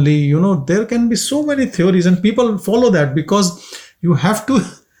you only. You know, there can be so many theories and people follow that because you have to.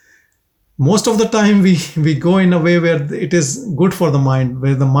 Most of the time we go in a way where it is good for the mind,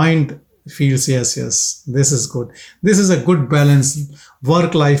 where the mind feels, yes, this is good. This is a good balance,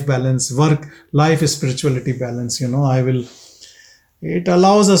 work-life balance, work-life spirituality balance, you know. It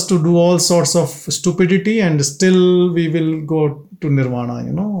allows us to do all sorts of stupidity and still we will go to nirvana,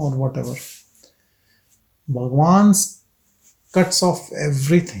 you know, or whatever. Bhagavan cuts off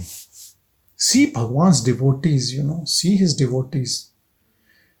everything. See Bhagavan's devotees, you know, see his devotees.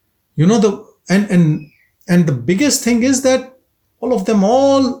 You know, and the biggest thing is that all of them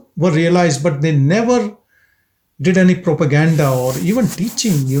all were realized, but they never did any propaganda or even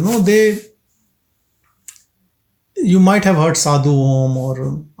teaching. You know, you might have heard Sadhu Om or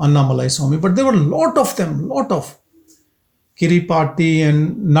Annamalai Swami, but there were a lot of them, Kiripati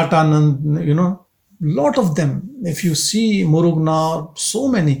and Natanand, you know, lot of them. If you see Murugna, so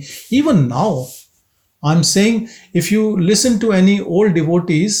many. Even now, I'm saying, if you listen to any old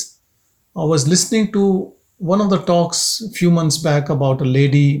devotees, I was listening to one of the talks a few months back about a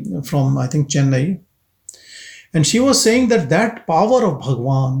lady from, I think, Chennai. And she was saying that power of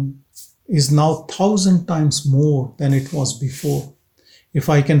Bhagavan is now 1,000 times more than it was before. If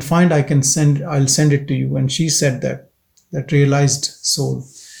I can find, I'll send it to you. And she said that realized soul.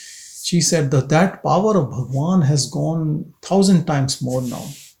 She said that power of Bhagavan has gone 1,000 times more now.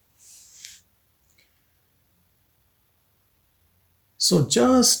 So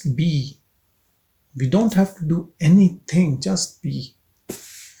just be. We don't have to do anything, just be.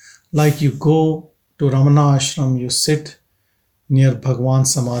 Like you go to Ramana Ashram, you sit near Bhagavan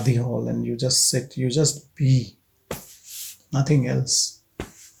Samadhi Hall and you just sit, you just be. Nothing else.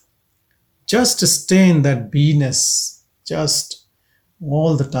 Just stay in that beingness, just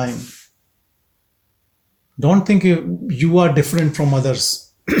all the time. Don't think you are different from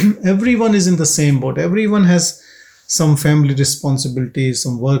others. Everyone is in the same boat. Everyone has some family responsibilities,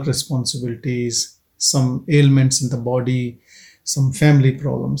 some work responsibilities, some ailments in the body, some family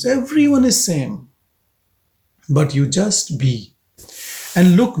problems. Everyone is same. But you just be.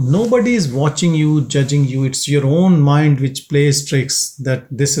 And look, nobody is watching you, judging you. It's your own mind which plays tricks that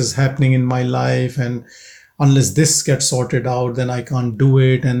this is happening in my life, and unless this gets sorted out, then I can't do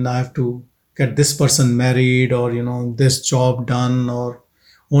it, and I have to get this person married, or, you know, this job done, or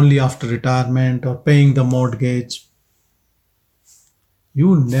only after retirement, or paying the mortgage.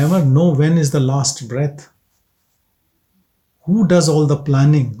 You never know when is the last breath. Who does all the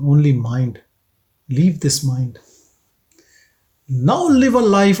planning? Only mind. Leave this mind. Now live a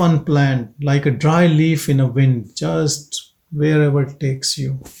life unplanned, like a dry leaf in a wind, just wherever it takes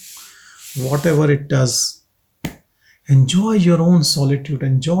you, whatever it does. Enjoy your own solitude,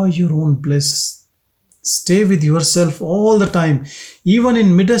 enjoy your own bliss. Stay with yourself all the time. Even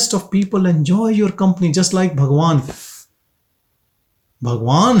in midst of people, enjoy your company, just like Bhagavan.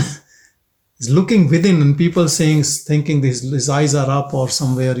 Bhagavan He's looking within, and people thinking his eyes are up or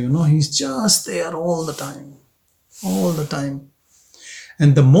somewhere, he's just there all the time. All the time.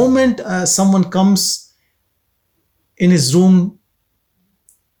 And the moment someone comes in his room,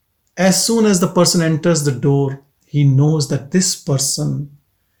 as soon as the person enters the door, he knows that this person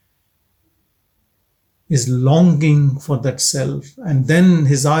is longing for that self, and then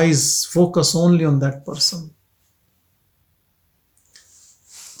his eyes focus only on that person.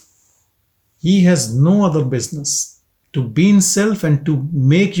 He has no other business to be in self and to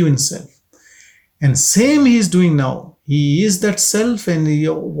make you in self. And same he is doing now. He is that self, and he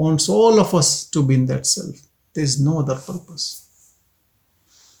wants all of us to be in that self. There is no other purpose.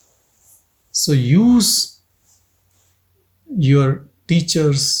 So use your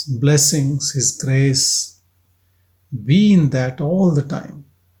teacher's blessings, his grace. Be in that all the time,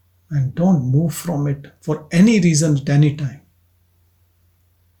 and don't move from it for any reason at any time.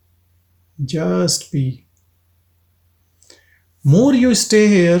 Just be. More you stay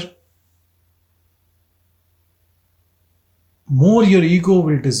here, more your ego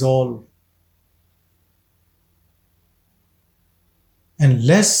will dissolve, and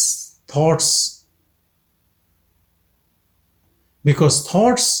less thoughts, because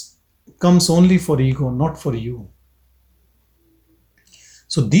thoughts comes only for ego, not for you.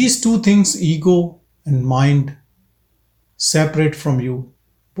 So these two things, ego and mind, separate from you,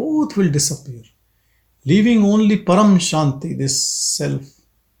 both will disappear, leaving only Param Shanti, this self,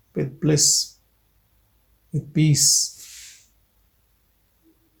 with bliss, with peace,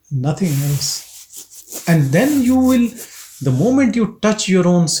 nothing else. And then you will, the moment you touch your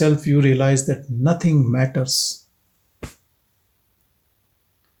own self, you realize that nothing matters.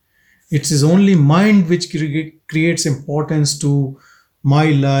 It is only mind which creates importance to my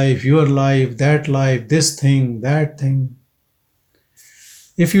life, your life, this thing, that thing.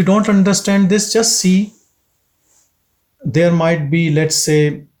 If you don't understand this, just see, there might be, let's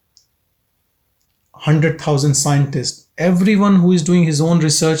say, 100,000 scientists. Everyone who is doing his own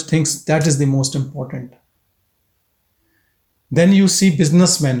research thinks that is the most important. Then you see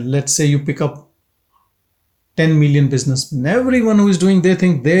businessmen. Let's say you pick up 10 million businessmen. Everyone who is doing, they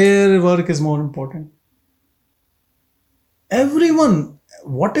think their work is more important. Everyone,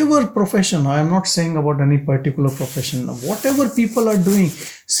 whatever profession, I am not saying about any particular profession, whatever people are doing,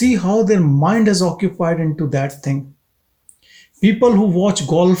 see how their mind is occupied into that thing. People who watch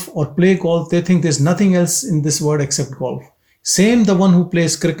golf or play golf, they think there's nothing else in this world except golf. Same the one who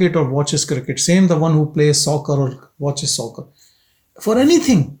plays cricket or watches cricket. Same the one who plays soccer or watches soccer. For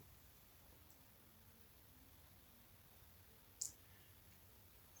anything.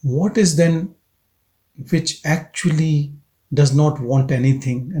 What is then which actually does not want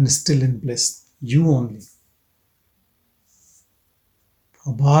anything and is still in bliss? You only.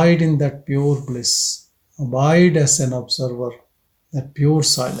 Abide in that pure bliss. Abide as an observer, that pure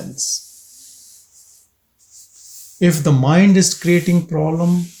silence. If the mind is creating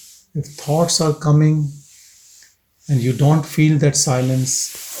problem, if thoughts are coming and you don't feel that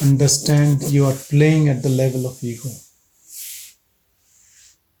silence, understand you are playing at the level of ego.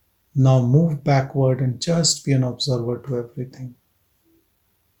 Now move backward and just be an observer to everything.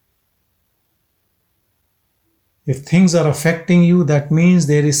 If things are affecting you, that means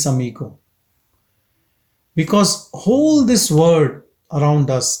there is some ego. Because whole this world around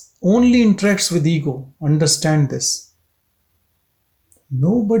us only interacts with ego. Understand this.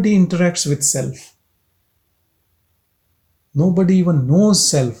 Nobody interacts with self. Nobody even knows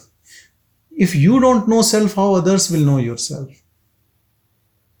self. If you don't know self, how others will know yourself?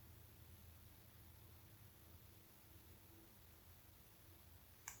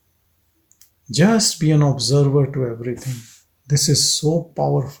 Just be an observer to everything. This is so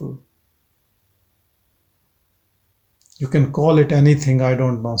powerful. You can call it anything, I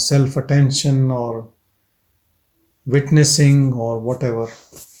don't know, self-attention or witnessing or whatever.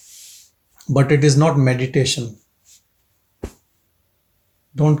 But it is not meditation.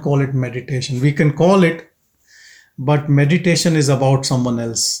 Don't call it meditation. We can call it, but meditation is about someone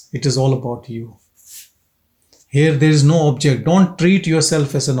else. It is all about you. Here there is no object. Don't treat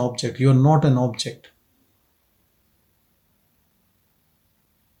yourself as an object. You are not an object.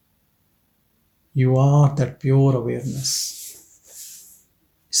 You are that pure awareness.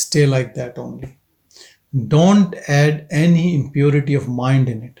 Stay like that only. Don't add any impurity of mind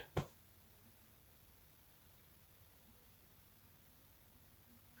in it.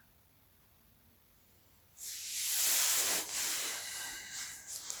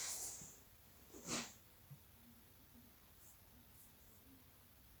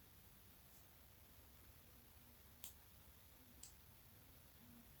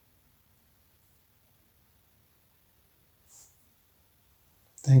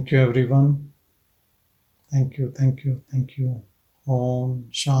 Thank you, everyone. Thank you, thank you, thank you. Om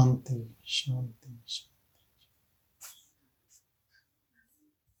Shanti, Shanti, Shanti.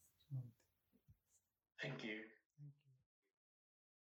 Thank you.